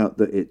 people point out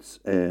that it's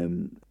a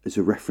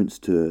reference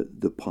to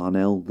the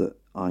Parnell, that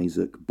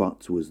Isaac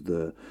Butt was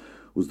the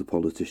was the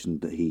politician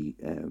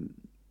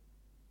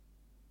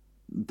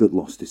that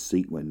lost his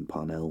seat when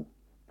Parnell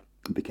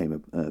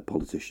became a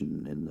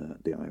politician in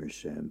the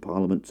Irish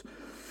Parliament.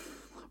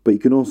 But you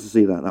can also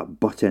see that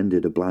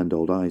butt-ended a bland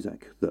old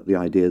Isaac. That the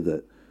idea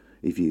that,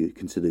 if you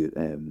consider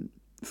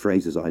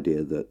Fraser's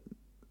idea that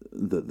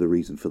the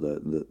reason for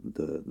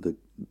the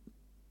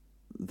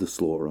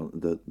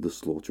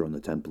slaughter on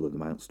the Temple of the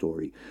Mount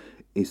story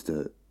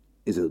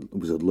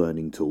was a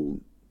learning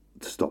tool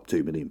to stop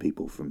 2 million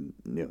people from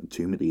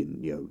 2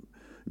 million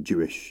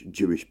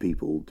Jewish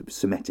people,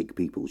 Semitic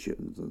people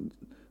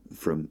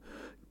from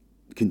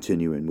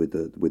continuing with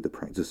the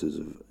practices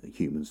of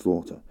human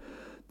slaughter.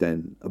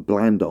 Then a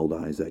bland old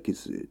Isaac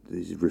is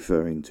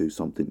referring to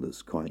something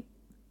that's quite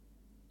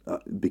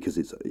because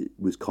it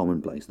was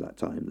commonplace at that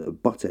time. A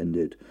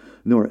butt-ended,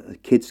 nor a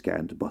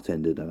kid-scanned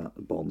butt-ended and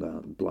bland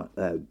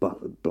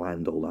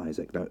old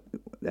Isaac. Now,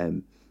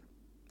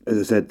 as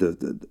I said,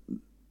 the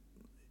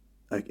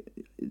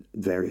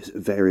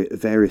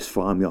various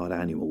farmyard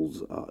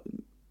animals are,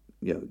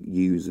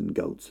 ewes and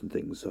goats and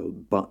things. So,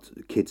 but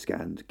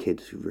kid-scanned,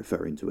 kid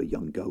referring to a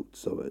young goat.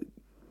 So,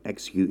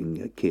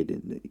 executing a kid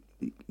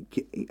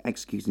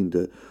executing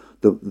the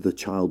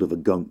child of a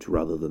goat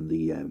rather than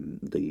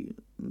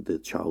the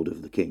child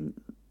of the king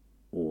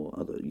or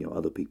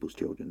other people's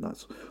children.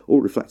 That's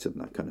all reflected in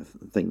that kind of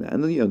thing there.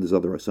 And then there's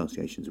other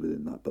associations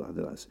within that, but I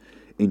think that's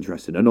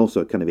interesting. And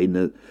also kind of in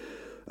the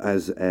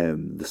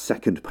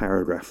second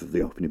paragraph of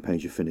the opening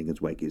page of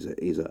Finnegan's Wake is a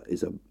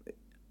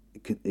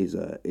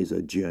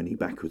journey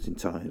backwards in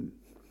time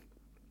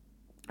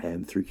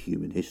through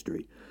human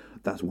history.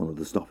 That's one of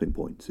the stopping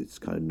points. It's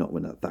kind of not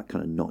when that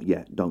kind of not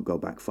yet. Don't go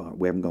back far.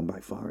 We haven't gone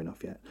back far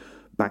enough yet.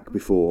 Back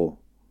before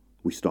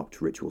we stopped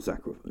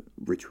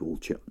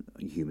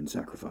human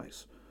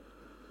sacrifice.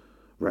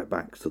 Right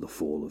back to the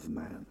fall of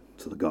man,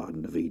 to the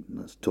Garden of Eden.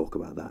 Let's talk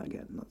about that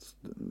again. That's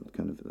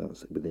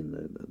within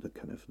the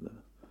kind of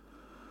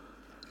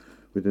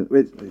within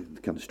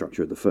the kind of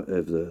structure of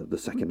the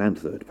second and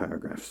third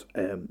paragraphs.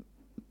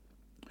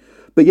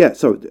 But yeah,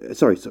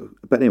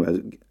 but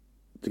anyway,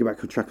 to go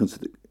back on track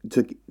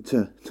to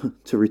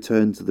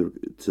return to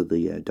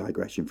the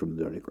digression from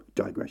the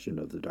digression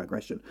of the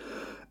digression.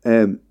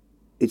 I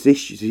think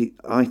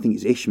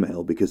it's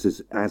Ishmael because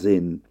it's as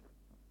in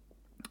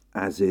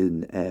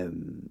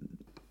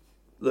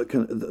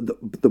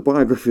the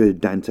biography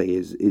of Dante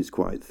is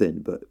quite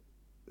thin, but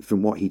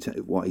from what he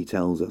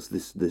tells us,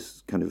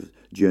 this kind of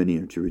journey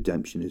into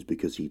redemption is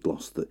because he's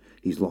lost the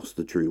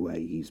true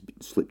way. He's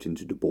slipped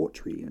into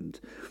debauchery and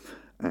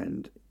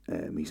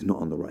he's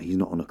not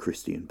on a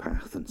Christian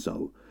path, and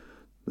so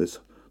there's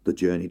the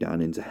journey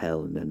down into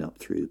hell and then up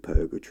through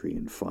purgatory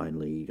and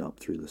finally up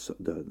through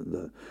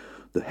the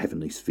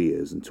heavenly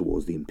spheres and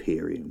towards the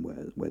Empyrean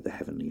where the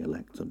heavenly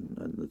elect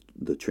and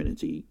the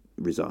Trinity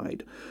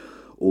reside.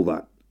 All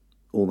that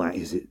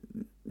is it.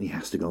 He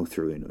has to go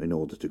through in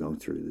order to go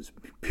through this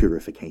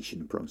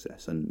purification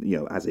process, and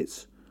as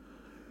it's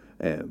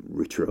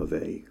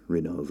retrove,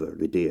 renova,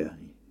 redeer,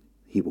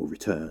 he will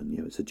return.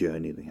 It's a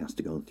journey that he has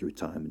to go through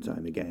time and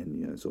time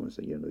again. It's almost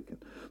like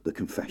the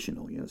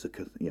confessional. It's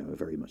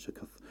very much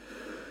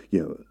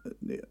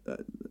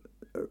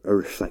a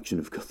reflection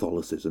of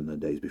Catholicism the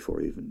days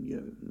before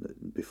even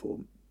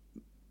before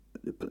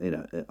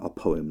a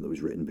poem that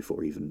was written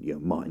before even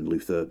Martin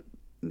Luther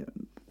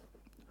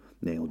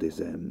nailed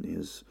his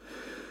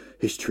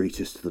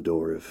treatise to the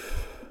door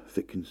of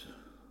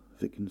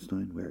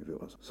Wittgenstein, wherever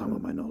it was. Some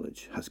of my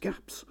knowledge has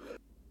gaps.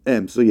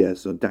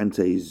 So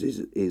Dante's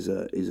is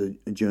a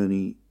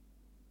journey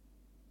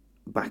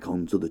back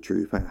onto the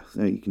true path.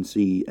 Now you can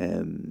see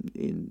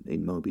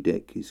in Moby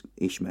Dick is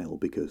Ishmael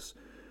because,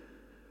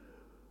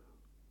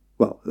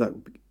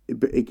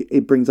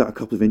 it brings out a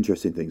couple of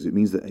interesting things. It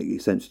means that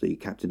essentially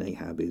Captain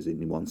Ahab is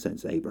in one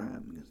sense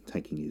Abraham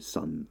taking his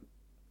son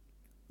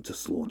to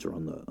slaughter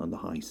on the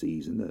high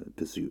seas in the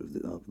pursuit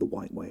of the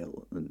white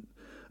whale, and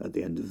at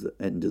the end of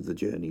the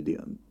journey, the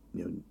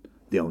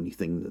only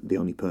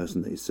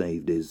person that is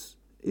saved is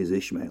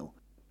Ishmael.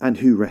 And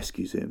who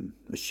rescues him?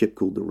 A ship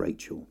called the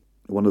Rachel,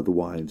 one of the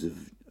wives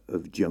of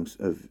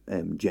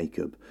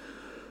Jacob,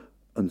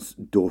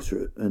 and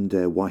daughter and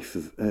wife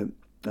of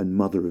and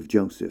mother of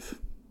Joseph,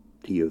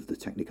 he of the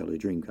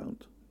Technicolor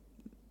Dreamcoat.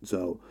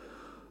 So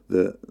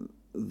the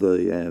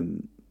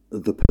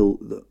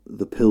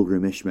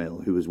pilgrim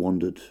Ishmael who has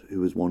wandered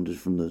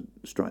from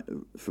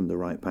the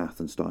right path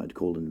and started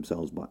calling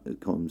himself by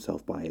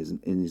his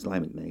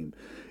Islamic name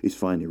is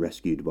finally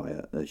rescued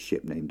by a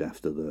ship named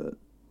after the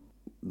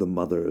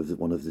mother of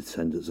one of the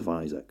descendants of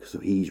Isaac. So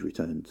he's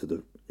returned to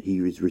the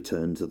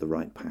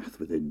right path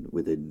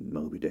within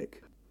Moby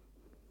Dick.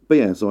 But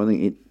yeah, so I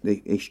think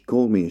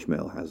Call Me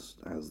Ishmael has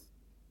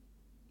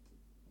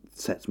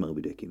sets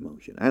Moby Dick in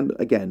motion. And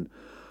again,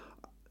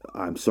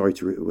 I'm sorry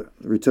to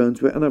return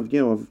to it, and I've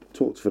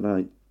talked for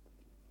nigh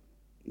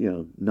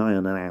on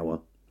an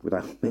hour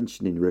without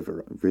mentioning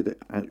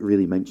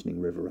really mentioning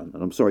River Run,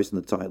 and I'm sorry it's in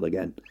the title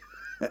again,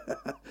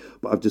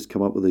 but I've just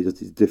come up with these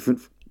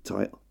different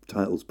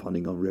subtitles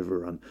punning on River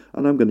Run,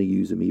 and I'm going to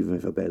use them even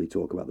if I barely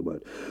talk about the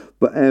word.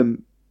 But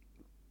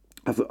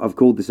I've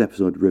called this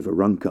episode River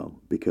Runco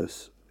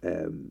because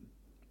if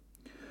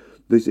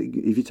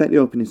you take the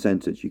opening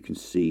sentence, you can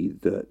see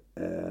that.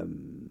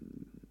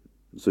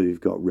 So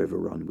you've got River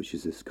Run, which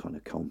is this kind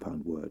of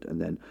compound word,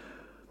 and then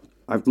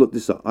I've looked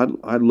this up.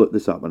 I looked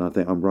this up, and I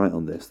think I'm right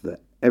on this, that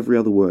every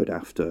other word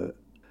after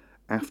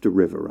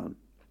River Run,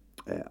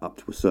 up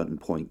to a certain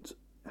point,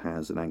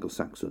 has an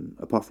Anglo-Saxon,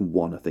 apart from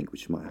one, I think,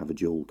 which might have a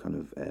dual kind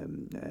of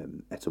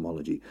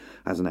etymology,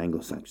 has an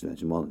Anglo-Saxon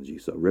etymology.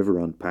 So River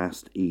Run,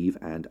 past, Eve,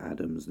 and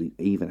Adams. The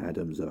Eve and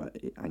Adams are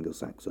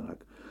Anglo-Saxon.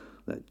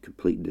 They're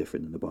completely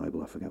different in the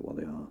Bible. I forget what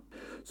they are.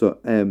 So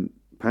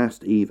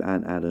past Eve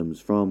and Adams,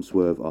 from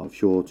swerve of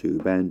shore to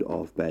bend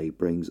of bay,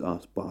 brings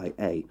us by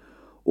a.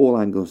 All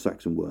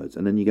Anglo-Saxon words.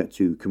 And then you get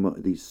to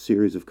these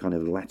series of kind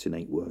of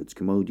Latinate words,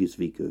 commodius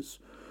vicus,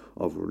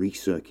 of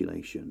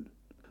recirculation.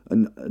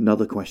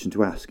 Another question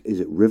to ask, is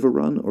it River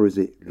Run or is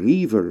it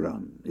River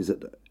Run? Is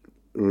it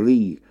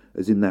re,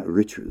 as in that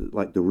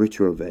like the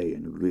Ritrove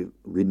and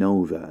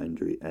Renova and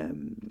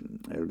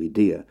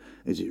Ridia?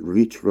 Is it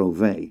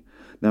Ritrove?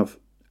 Now,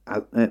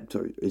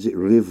 sorry, is it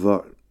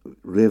River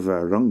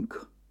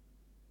Runk?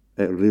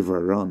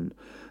 River Run.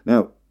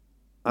 Now,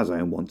 as I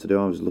am wont to do,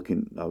 I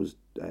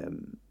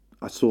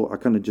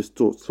kind of just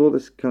saw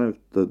this kind of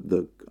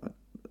the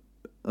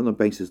on the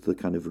basis of the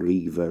kind of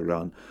River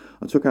Run.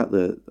 I took out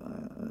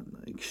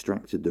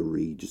extracted the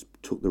re, just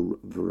took the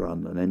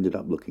run and ended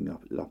up looking it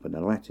up in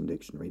a Latin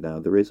dictionary. Now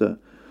there is a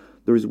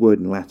word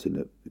in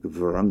Latin,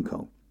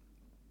 verunco,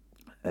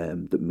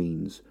 that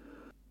means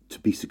to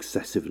be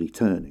successively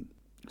turning.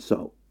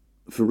 So,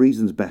 for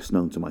reasons best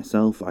known to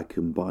myself, I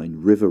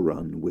combined River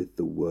Run with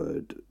the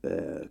word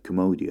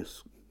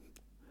commodious,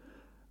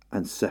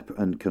 and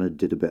kind of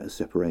did a bit of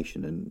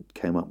separation and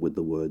came up with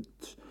the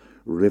words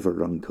River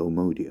Run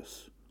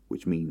commodious,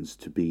 which means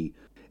to be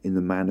in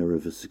the manner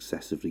of a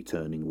successively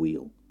turning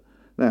wheel.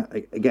 Now,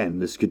 again,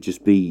 this could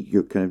just be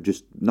you're kind of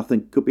just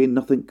nothing. Could be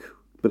nothing,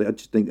 but I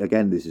just think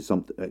again, this is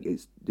something.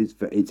 It's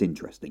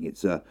interesting. It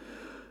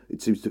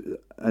seems to,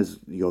 as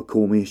your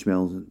Call Me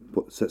Ishmael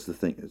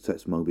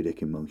sets Moby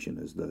Dick in motion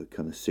as the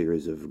kind of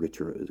series of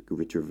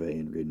Ritrove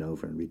and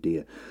Renova and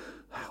Ridia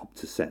help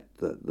to set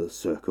the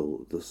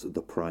circle,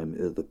 the prime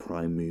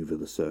move of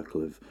the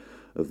circle of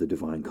the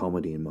Divine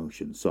Comedy in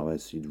motion. So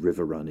as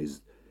River Run is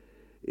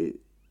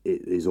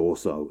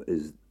also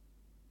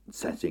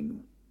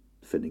setting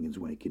Finnegan's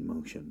Wake in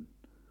motion.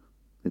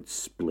 It's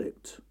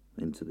split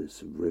into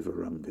this River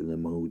Run in the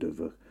mode of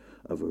a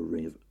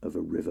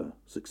river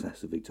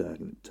successively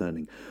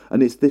turning,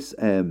 and it's this.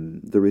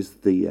 There is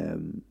the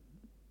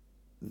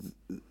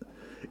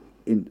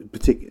in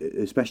particular,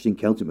 especially in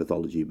Celtic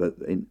mythology, but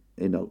in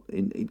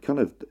kind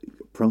of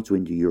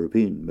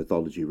Proto-Indo-European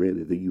mythology,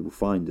 really, that you will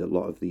find a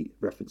lot of the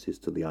references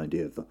to the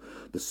idea of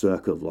the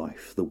circle of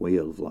life, the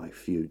wheel of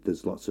life.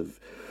 There's lots of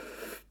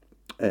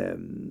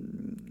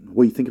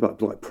well, you think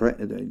about like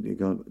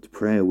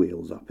prayer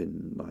wheels up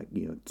in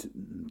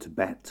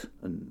Tibet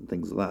and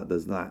things like that.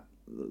 There's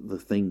the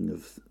thing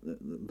of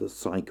the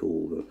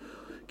cycle, the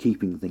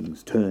keeping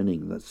things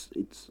turning.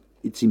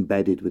 It's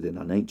embedded within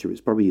our nature.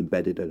 It's probably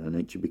embedded in our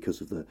nature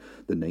because of the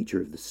nature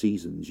of the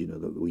seasons.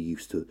 That we're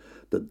used to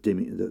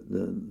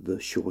the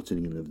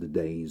shortening of the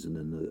days and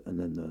then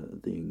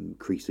the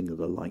increasing of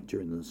the light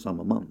during the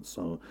summer months.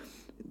 So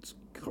it's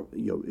it's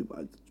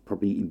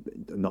probably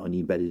not only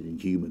embedded in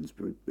humans,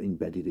 but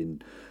embedded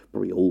in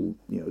probably all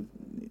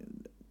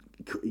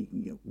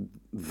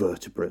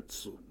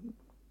vertebrates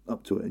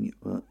up to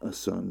a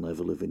certain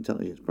level of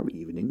intelligence. Probably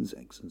even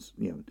insects,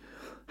 and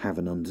have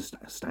an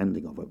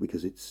understanding of it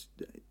because it's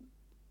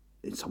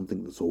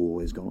something that's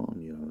always gone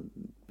on,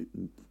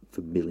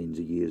 for millions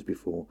of years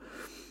before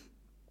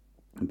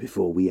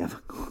we ever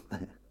got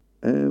there.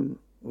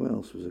 What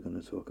else was I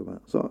going to talk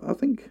about? So I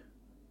think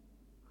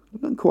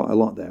I've done quite a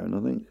lot there, and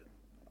I think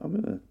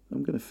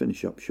I'm gonna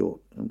finish up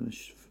short. I'm gonna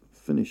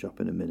finish up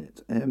in a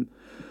minute. I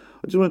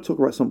just want to talk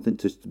about something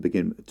just to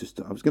begin.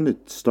 I was going to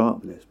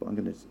start with this, but I'm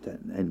going to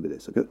end with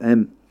this. I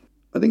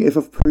think if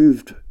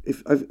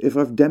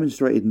I've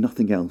demonstrated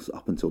nothing else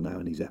up until now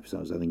in these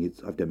episodes, I think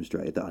I've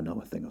demonstrated that I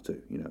know a thing or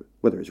two.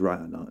 Whether it's right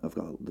or not,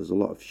 there's a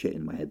lot of shit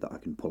in my head that I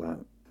can pull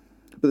out.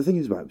 But the thing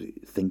is about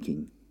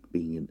thinking,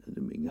 being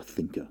a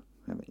thinker,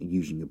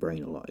 using your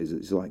brain a lot.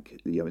 It's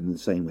like in the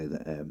same way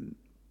that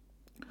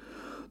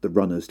the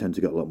runners tend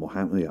to get a lot more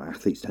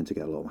athletes tend to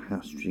get a lot more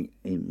hamstring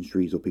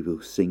injuries, or people who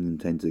sing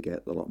tend to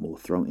get a lot more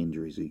throat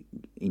injuries.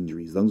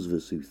 Those of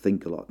us who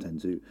think a lot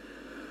tend to,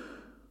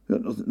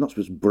 not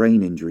just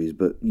brain injuries,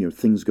 but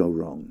things go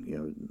wrong.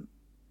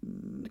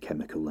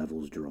 Chemical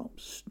levels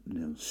drops.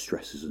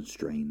 Stresses and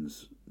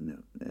strains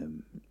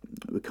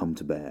come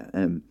to bear.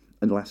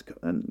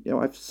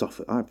 I've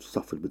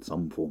suffered with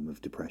some form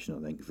of depression.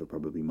 I think for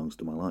probably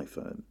most of my life.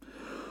 I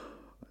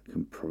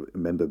can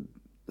remember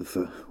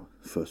the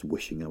first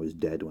wishing I was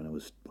dead when I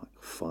was like a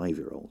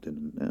 5-year-old,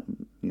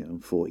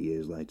 and 40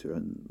 years later,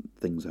 and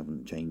things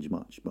haven't changed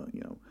much. But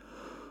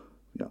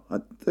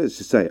let's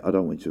just say I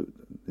don't want to.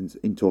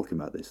 in talking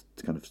about this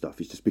kind of stuff,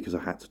 it's just because I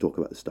had to talk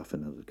about this stuff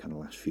in the kind of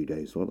last few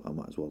days. So I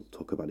might as well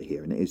talk about it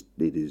here, and it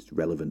is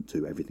relevant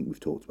to everything we've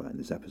talked about in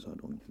this episode.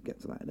 I'll get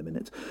to that in a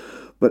minute,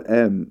 but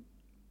I'm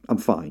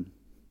fine.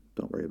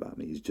 Don't worry about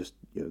me. It's just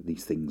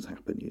these things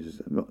happen.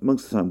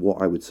 Most of the time,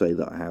 what I would say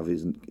that I have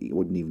it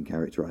wouldn't even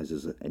characterise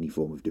as any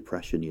form of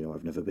depression.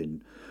 I've never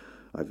been.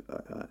 I've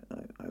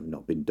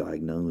not been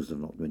diagnosed. I've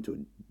not been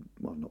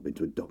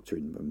to a doctor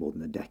in more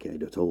than a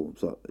decade at all.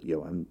 So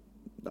I'm.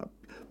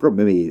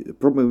 Problem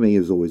with me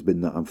has always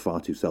been that I'm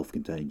far too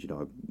self-contained.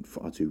 I'm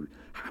far too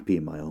happy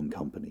in my own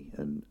company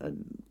and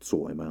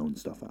sorting my own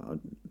stuff out.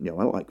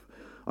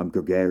 I'm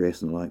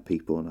gregarious and I like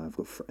people, and I've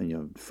got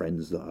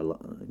friends that I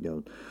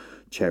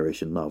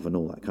cherish and love and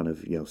all that kind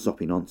of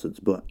soppy nonsense.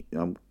 But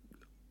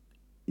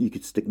you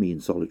could stick me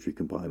in solitary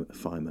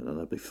confinement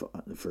and I'd be for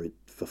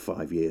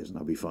 5 years and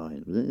I'd be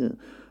fine.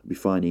 I'd be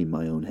fine in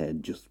my own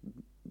head, just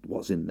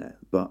what's in there.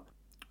 But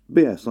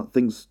yeah, it's like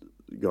things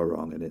go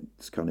wrong, and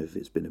it's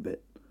been a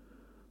bit.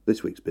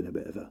 This week's been a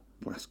bit of a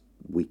last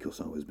week or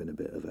so has been a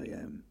bit of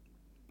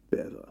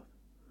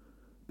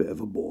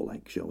a ball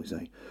ache, shall we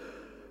say?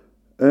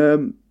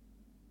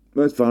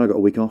 It's fine. I got a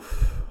week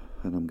off,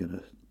 and I'm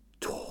gonna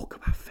talk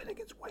about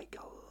Finnegan's Wake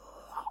a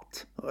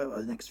lot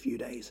over the next few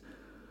days.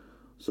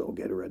 So I'll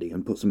get ready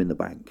and put some in the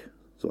bank,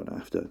 so I don't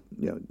have to,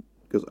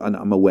 because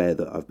I'm aware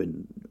that I've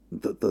been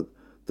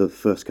the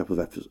first couple of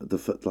episodes,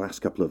 the last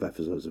couple of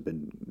episodes have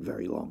been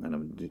very long, and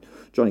I'm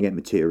trying to get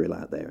material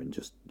out there, and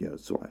just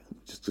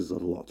just there's a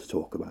lot to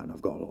talk about, and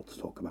I've got a lot to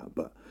talk about,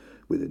 but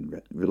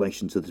within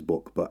relation to this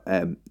book, but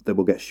they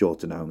will get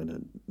shorter now,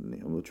 and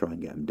we'll try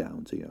and get them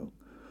down to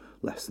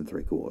less than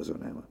 3/4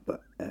 of an hour,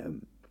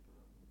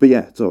 but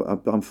yeah, so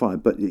I'm fine.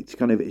 But it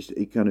kind of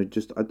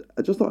just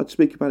I just thought I'd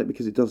speak about it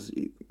because it does.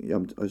 I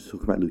was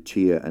talking about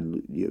Lucia,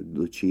 and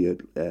Lucia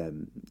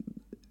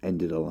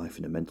ended her life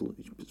in a mental.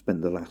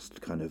 Spent the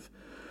last kind of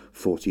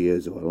 40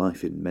 years of her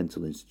life in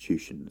mental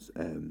institutions.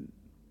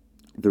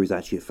 There is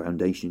actually a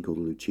foundation called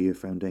the Lucia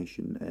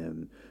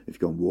Foundation. If you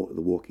go on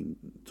the walking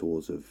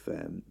tours of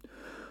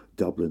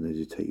Dublin, they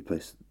do take you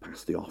past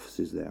the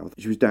offices there.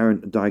 She was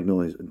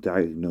diagnosed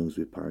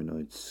with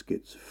paranoid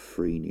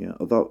schizophrenia.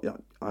 Although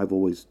I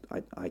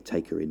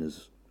take her in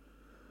as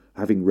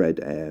having read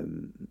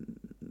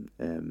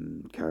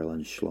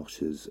Caroline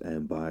Schloss's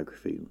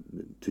biography,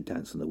 To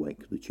Dance in the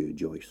Wake, Lucia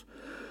Joyce.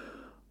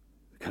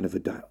 Kind of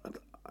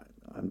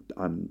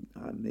I'm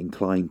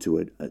inclined to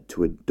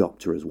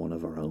adopt her as one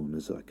of our own,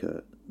 as like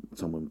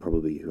someone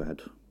probably who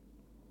had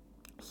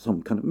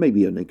some kind of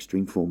maybe an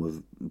extreme form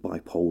of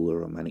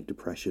bipolar or manic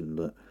depression,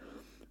 that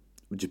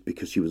just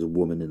because she was a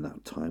woman in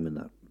that time in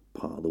that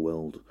part of the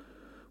world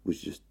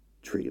was just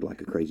treated like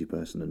a crazy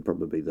person, and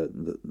probably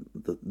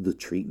the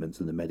treatments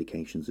and the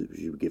medications that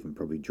she was given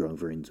probably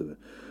drove her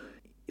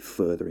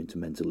further into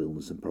mental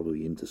illness and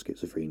probably into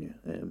schizophrenia.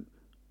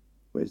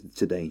 Whereas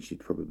today she'd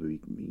probably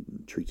be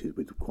treated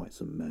with quite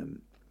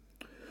some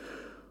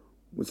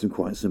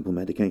quite simple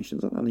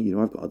medications. And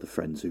I've got other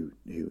friends who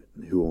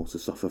also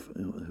suffer,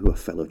 who are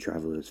fellow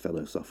travellers,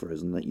 fellow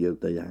sufferers, and that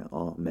they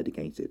are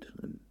medicated,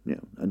 and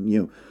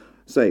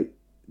say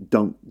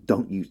don't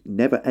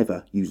never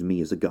ever use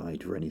me as a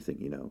guide for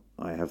anything.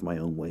 I have my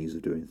own ways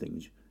of doing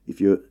things. If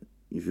you're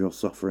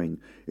suffering,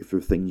 if there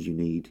are things you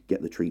need,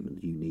 get the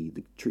treatment you need,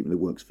 the treatment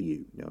that works for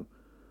you.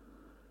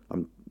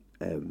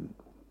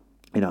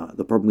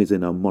 The problem is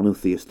in our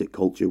monotheistic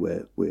culture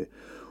where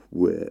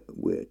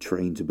we're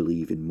trained to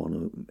believe in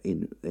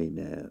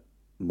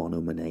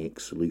monomaniac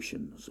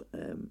solutions,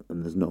 and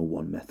there's no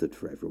one method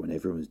for everyone.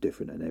 Everyone's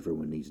different, and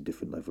everyone needs a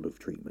different level of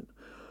treatment.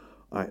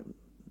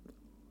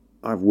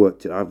 I've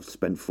lived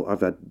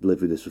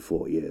with this for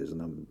 40 years,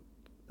 and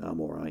I'm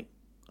all right.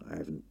 I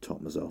haven't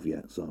taught myself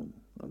yet, so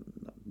I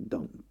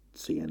don't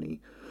see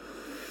any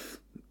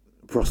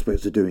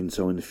prospects of doing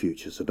so in the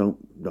future. So don't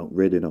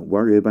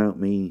worry about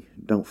me.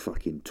 Don't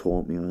fucking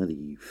taunt me either,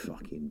 you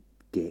fucking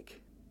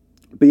dick.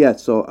 But yeah,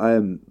 so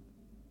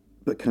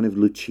but kind of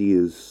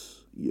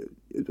Lucia's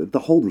the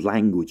whole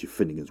language of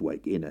Finnegan's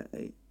Wake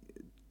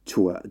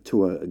to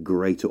a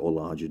greater or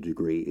larger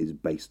degree is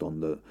based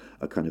on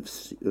a kind of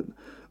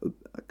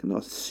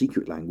not a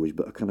secret language,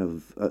 but a kind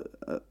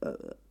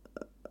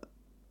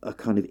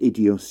of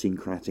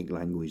idiosyncratic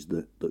language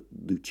that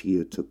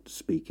Lucia took to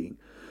speaking,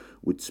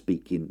 would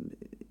speak in,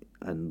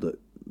 and that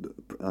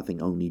I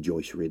think only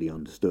Joyce really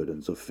understood.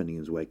 And so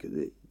Finnegan's Wake,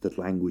 the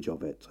language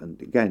of it,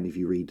 and again, if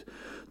you read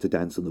To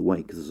Dance in the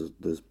Wake,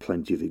 there's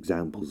plenty of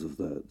examples of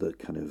the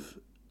kind of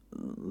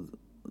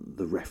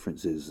the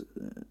references,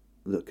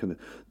 the kind of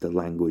the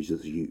language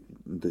that's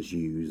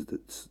used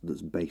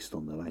that's based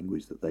on the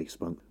language that they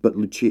spoke. But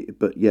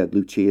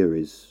Lucia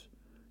is.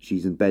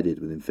 She's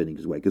embedded within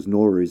Finnegan's Wake, because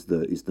Nora is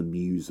the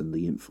muse and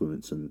the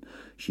influence, and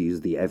she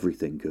is the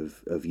everything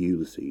of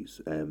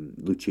Ulysses.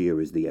 Lucia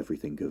is the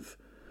everything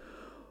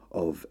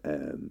of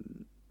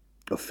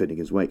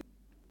Finnegan's Wake,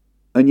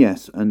 and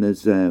yes, and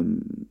there's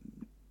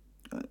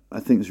I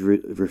think it's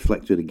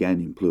reflected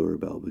again in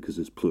Pluribel, because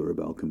as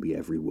Pluribel can be the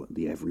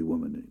every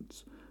woman,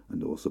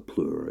 and also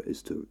Plura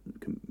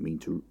can mean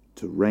to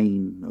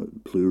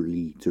rain,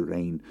 plurally to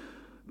rain.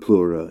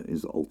 Plura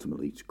is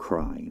ultimately to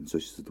cry, and so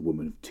she's the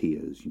woman of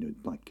tears,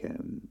 like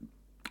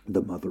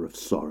the mother of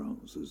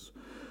sorrows,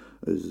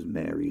 as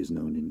Mary is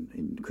known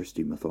in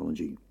Christian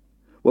mythology.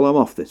 Well, I'm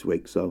off this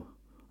week, so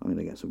I'm going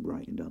to get some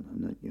writing done,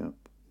 and then,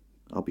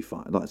 I'll be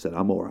fine. Like I said,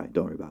 I'm all right.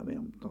 Don't worry about me.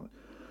 I'm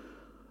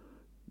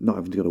not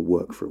having to go to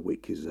work for a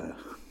week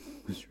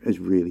has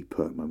really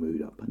perked my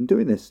mood up. And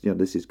doing this,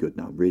 this is good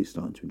now. I'm really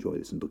starting to enjoy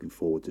this and looking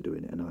forward to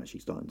doing it, and I'm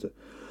actually starting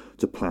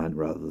to plan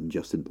rather than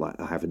just like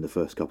having the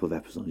first couple of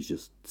episodes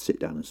just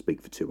sit down and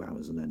speak for 2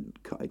 hours and then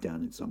cut it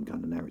down in some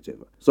kind of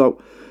narrative. So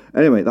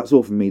anyway, that's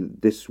all from me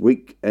this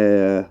week.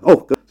 To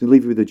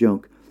leave you with a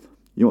joke.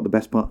 You know what the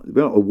best part, you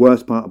know what the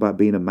worst part about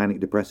being a manic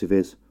depressive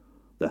is?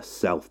 The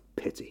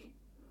self-pity,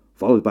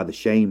 followed by the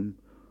shame,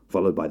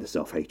 followed by the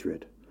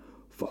self-hatred,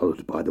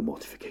 followed by the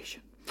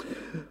mortification.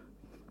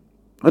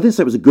 I didn't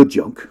say it was a good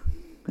joke.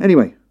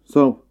 Anyway,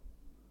 so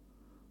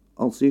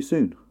I'll see you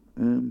soon.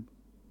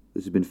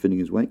 This has been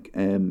Finnegan's Wake.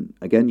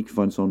 Again, you can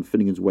find us on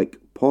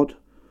finneganswakepod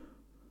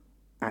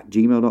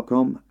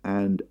 @gmail.com.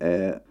 And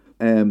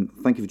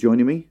thank you for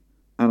joining me.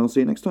 And I'll see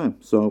you next time.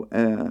 So,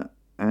 and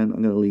I'm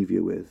going to leave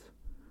you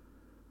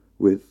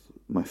with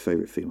my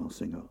favourite female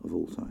singer of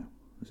all time.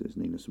 This is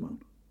Nina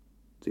Simone.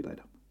 See you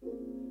later.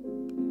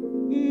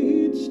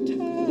 Each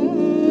time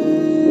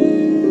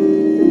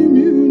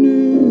you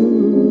knew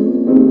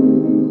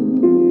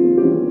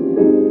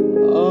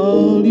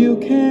all you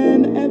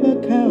can ever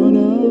count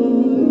on